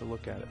anyone wants to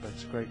look at it, but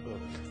it's a great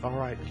book. All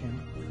right,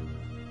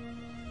 Kim.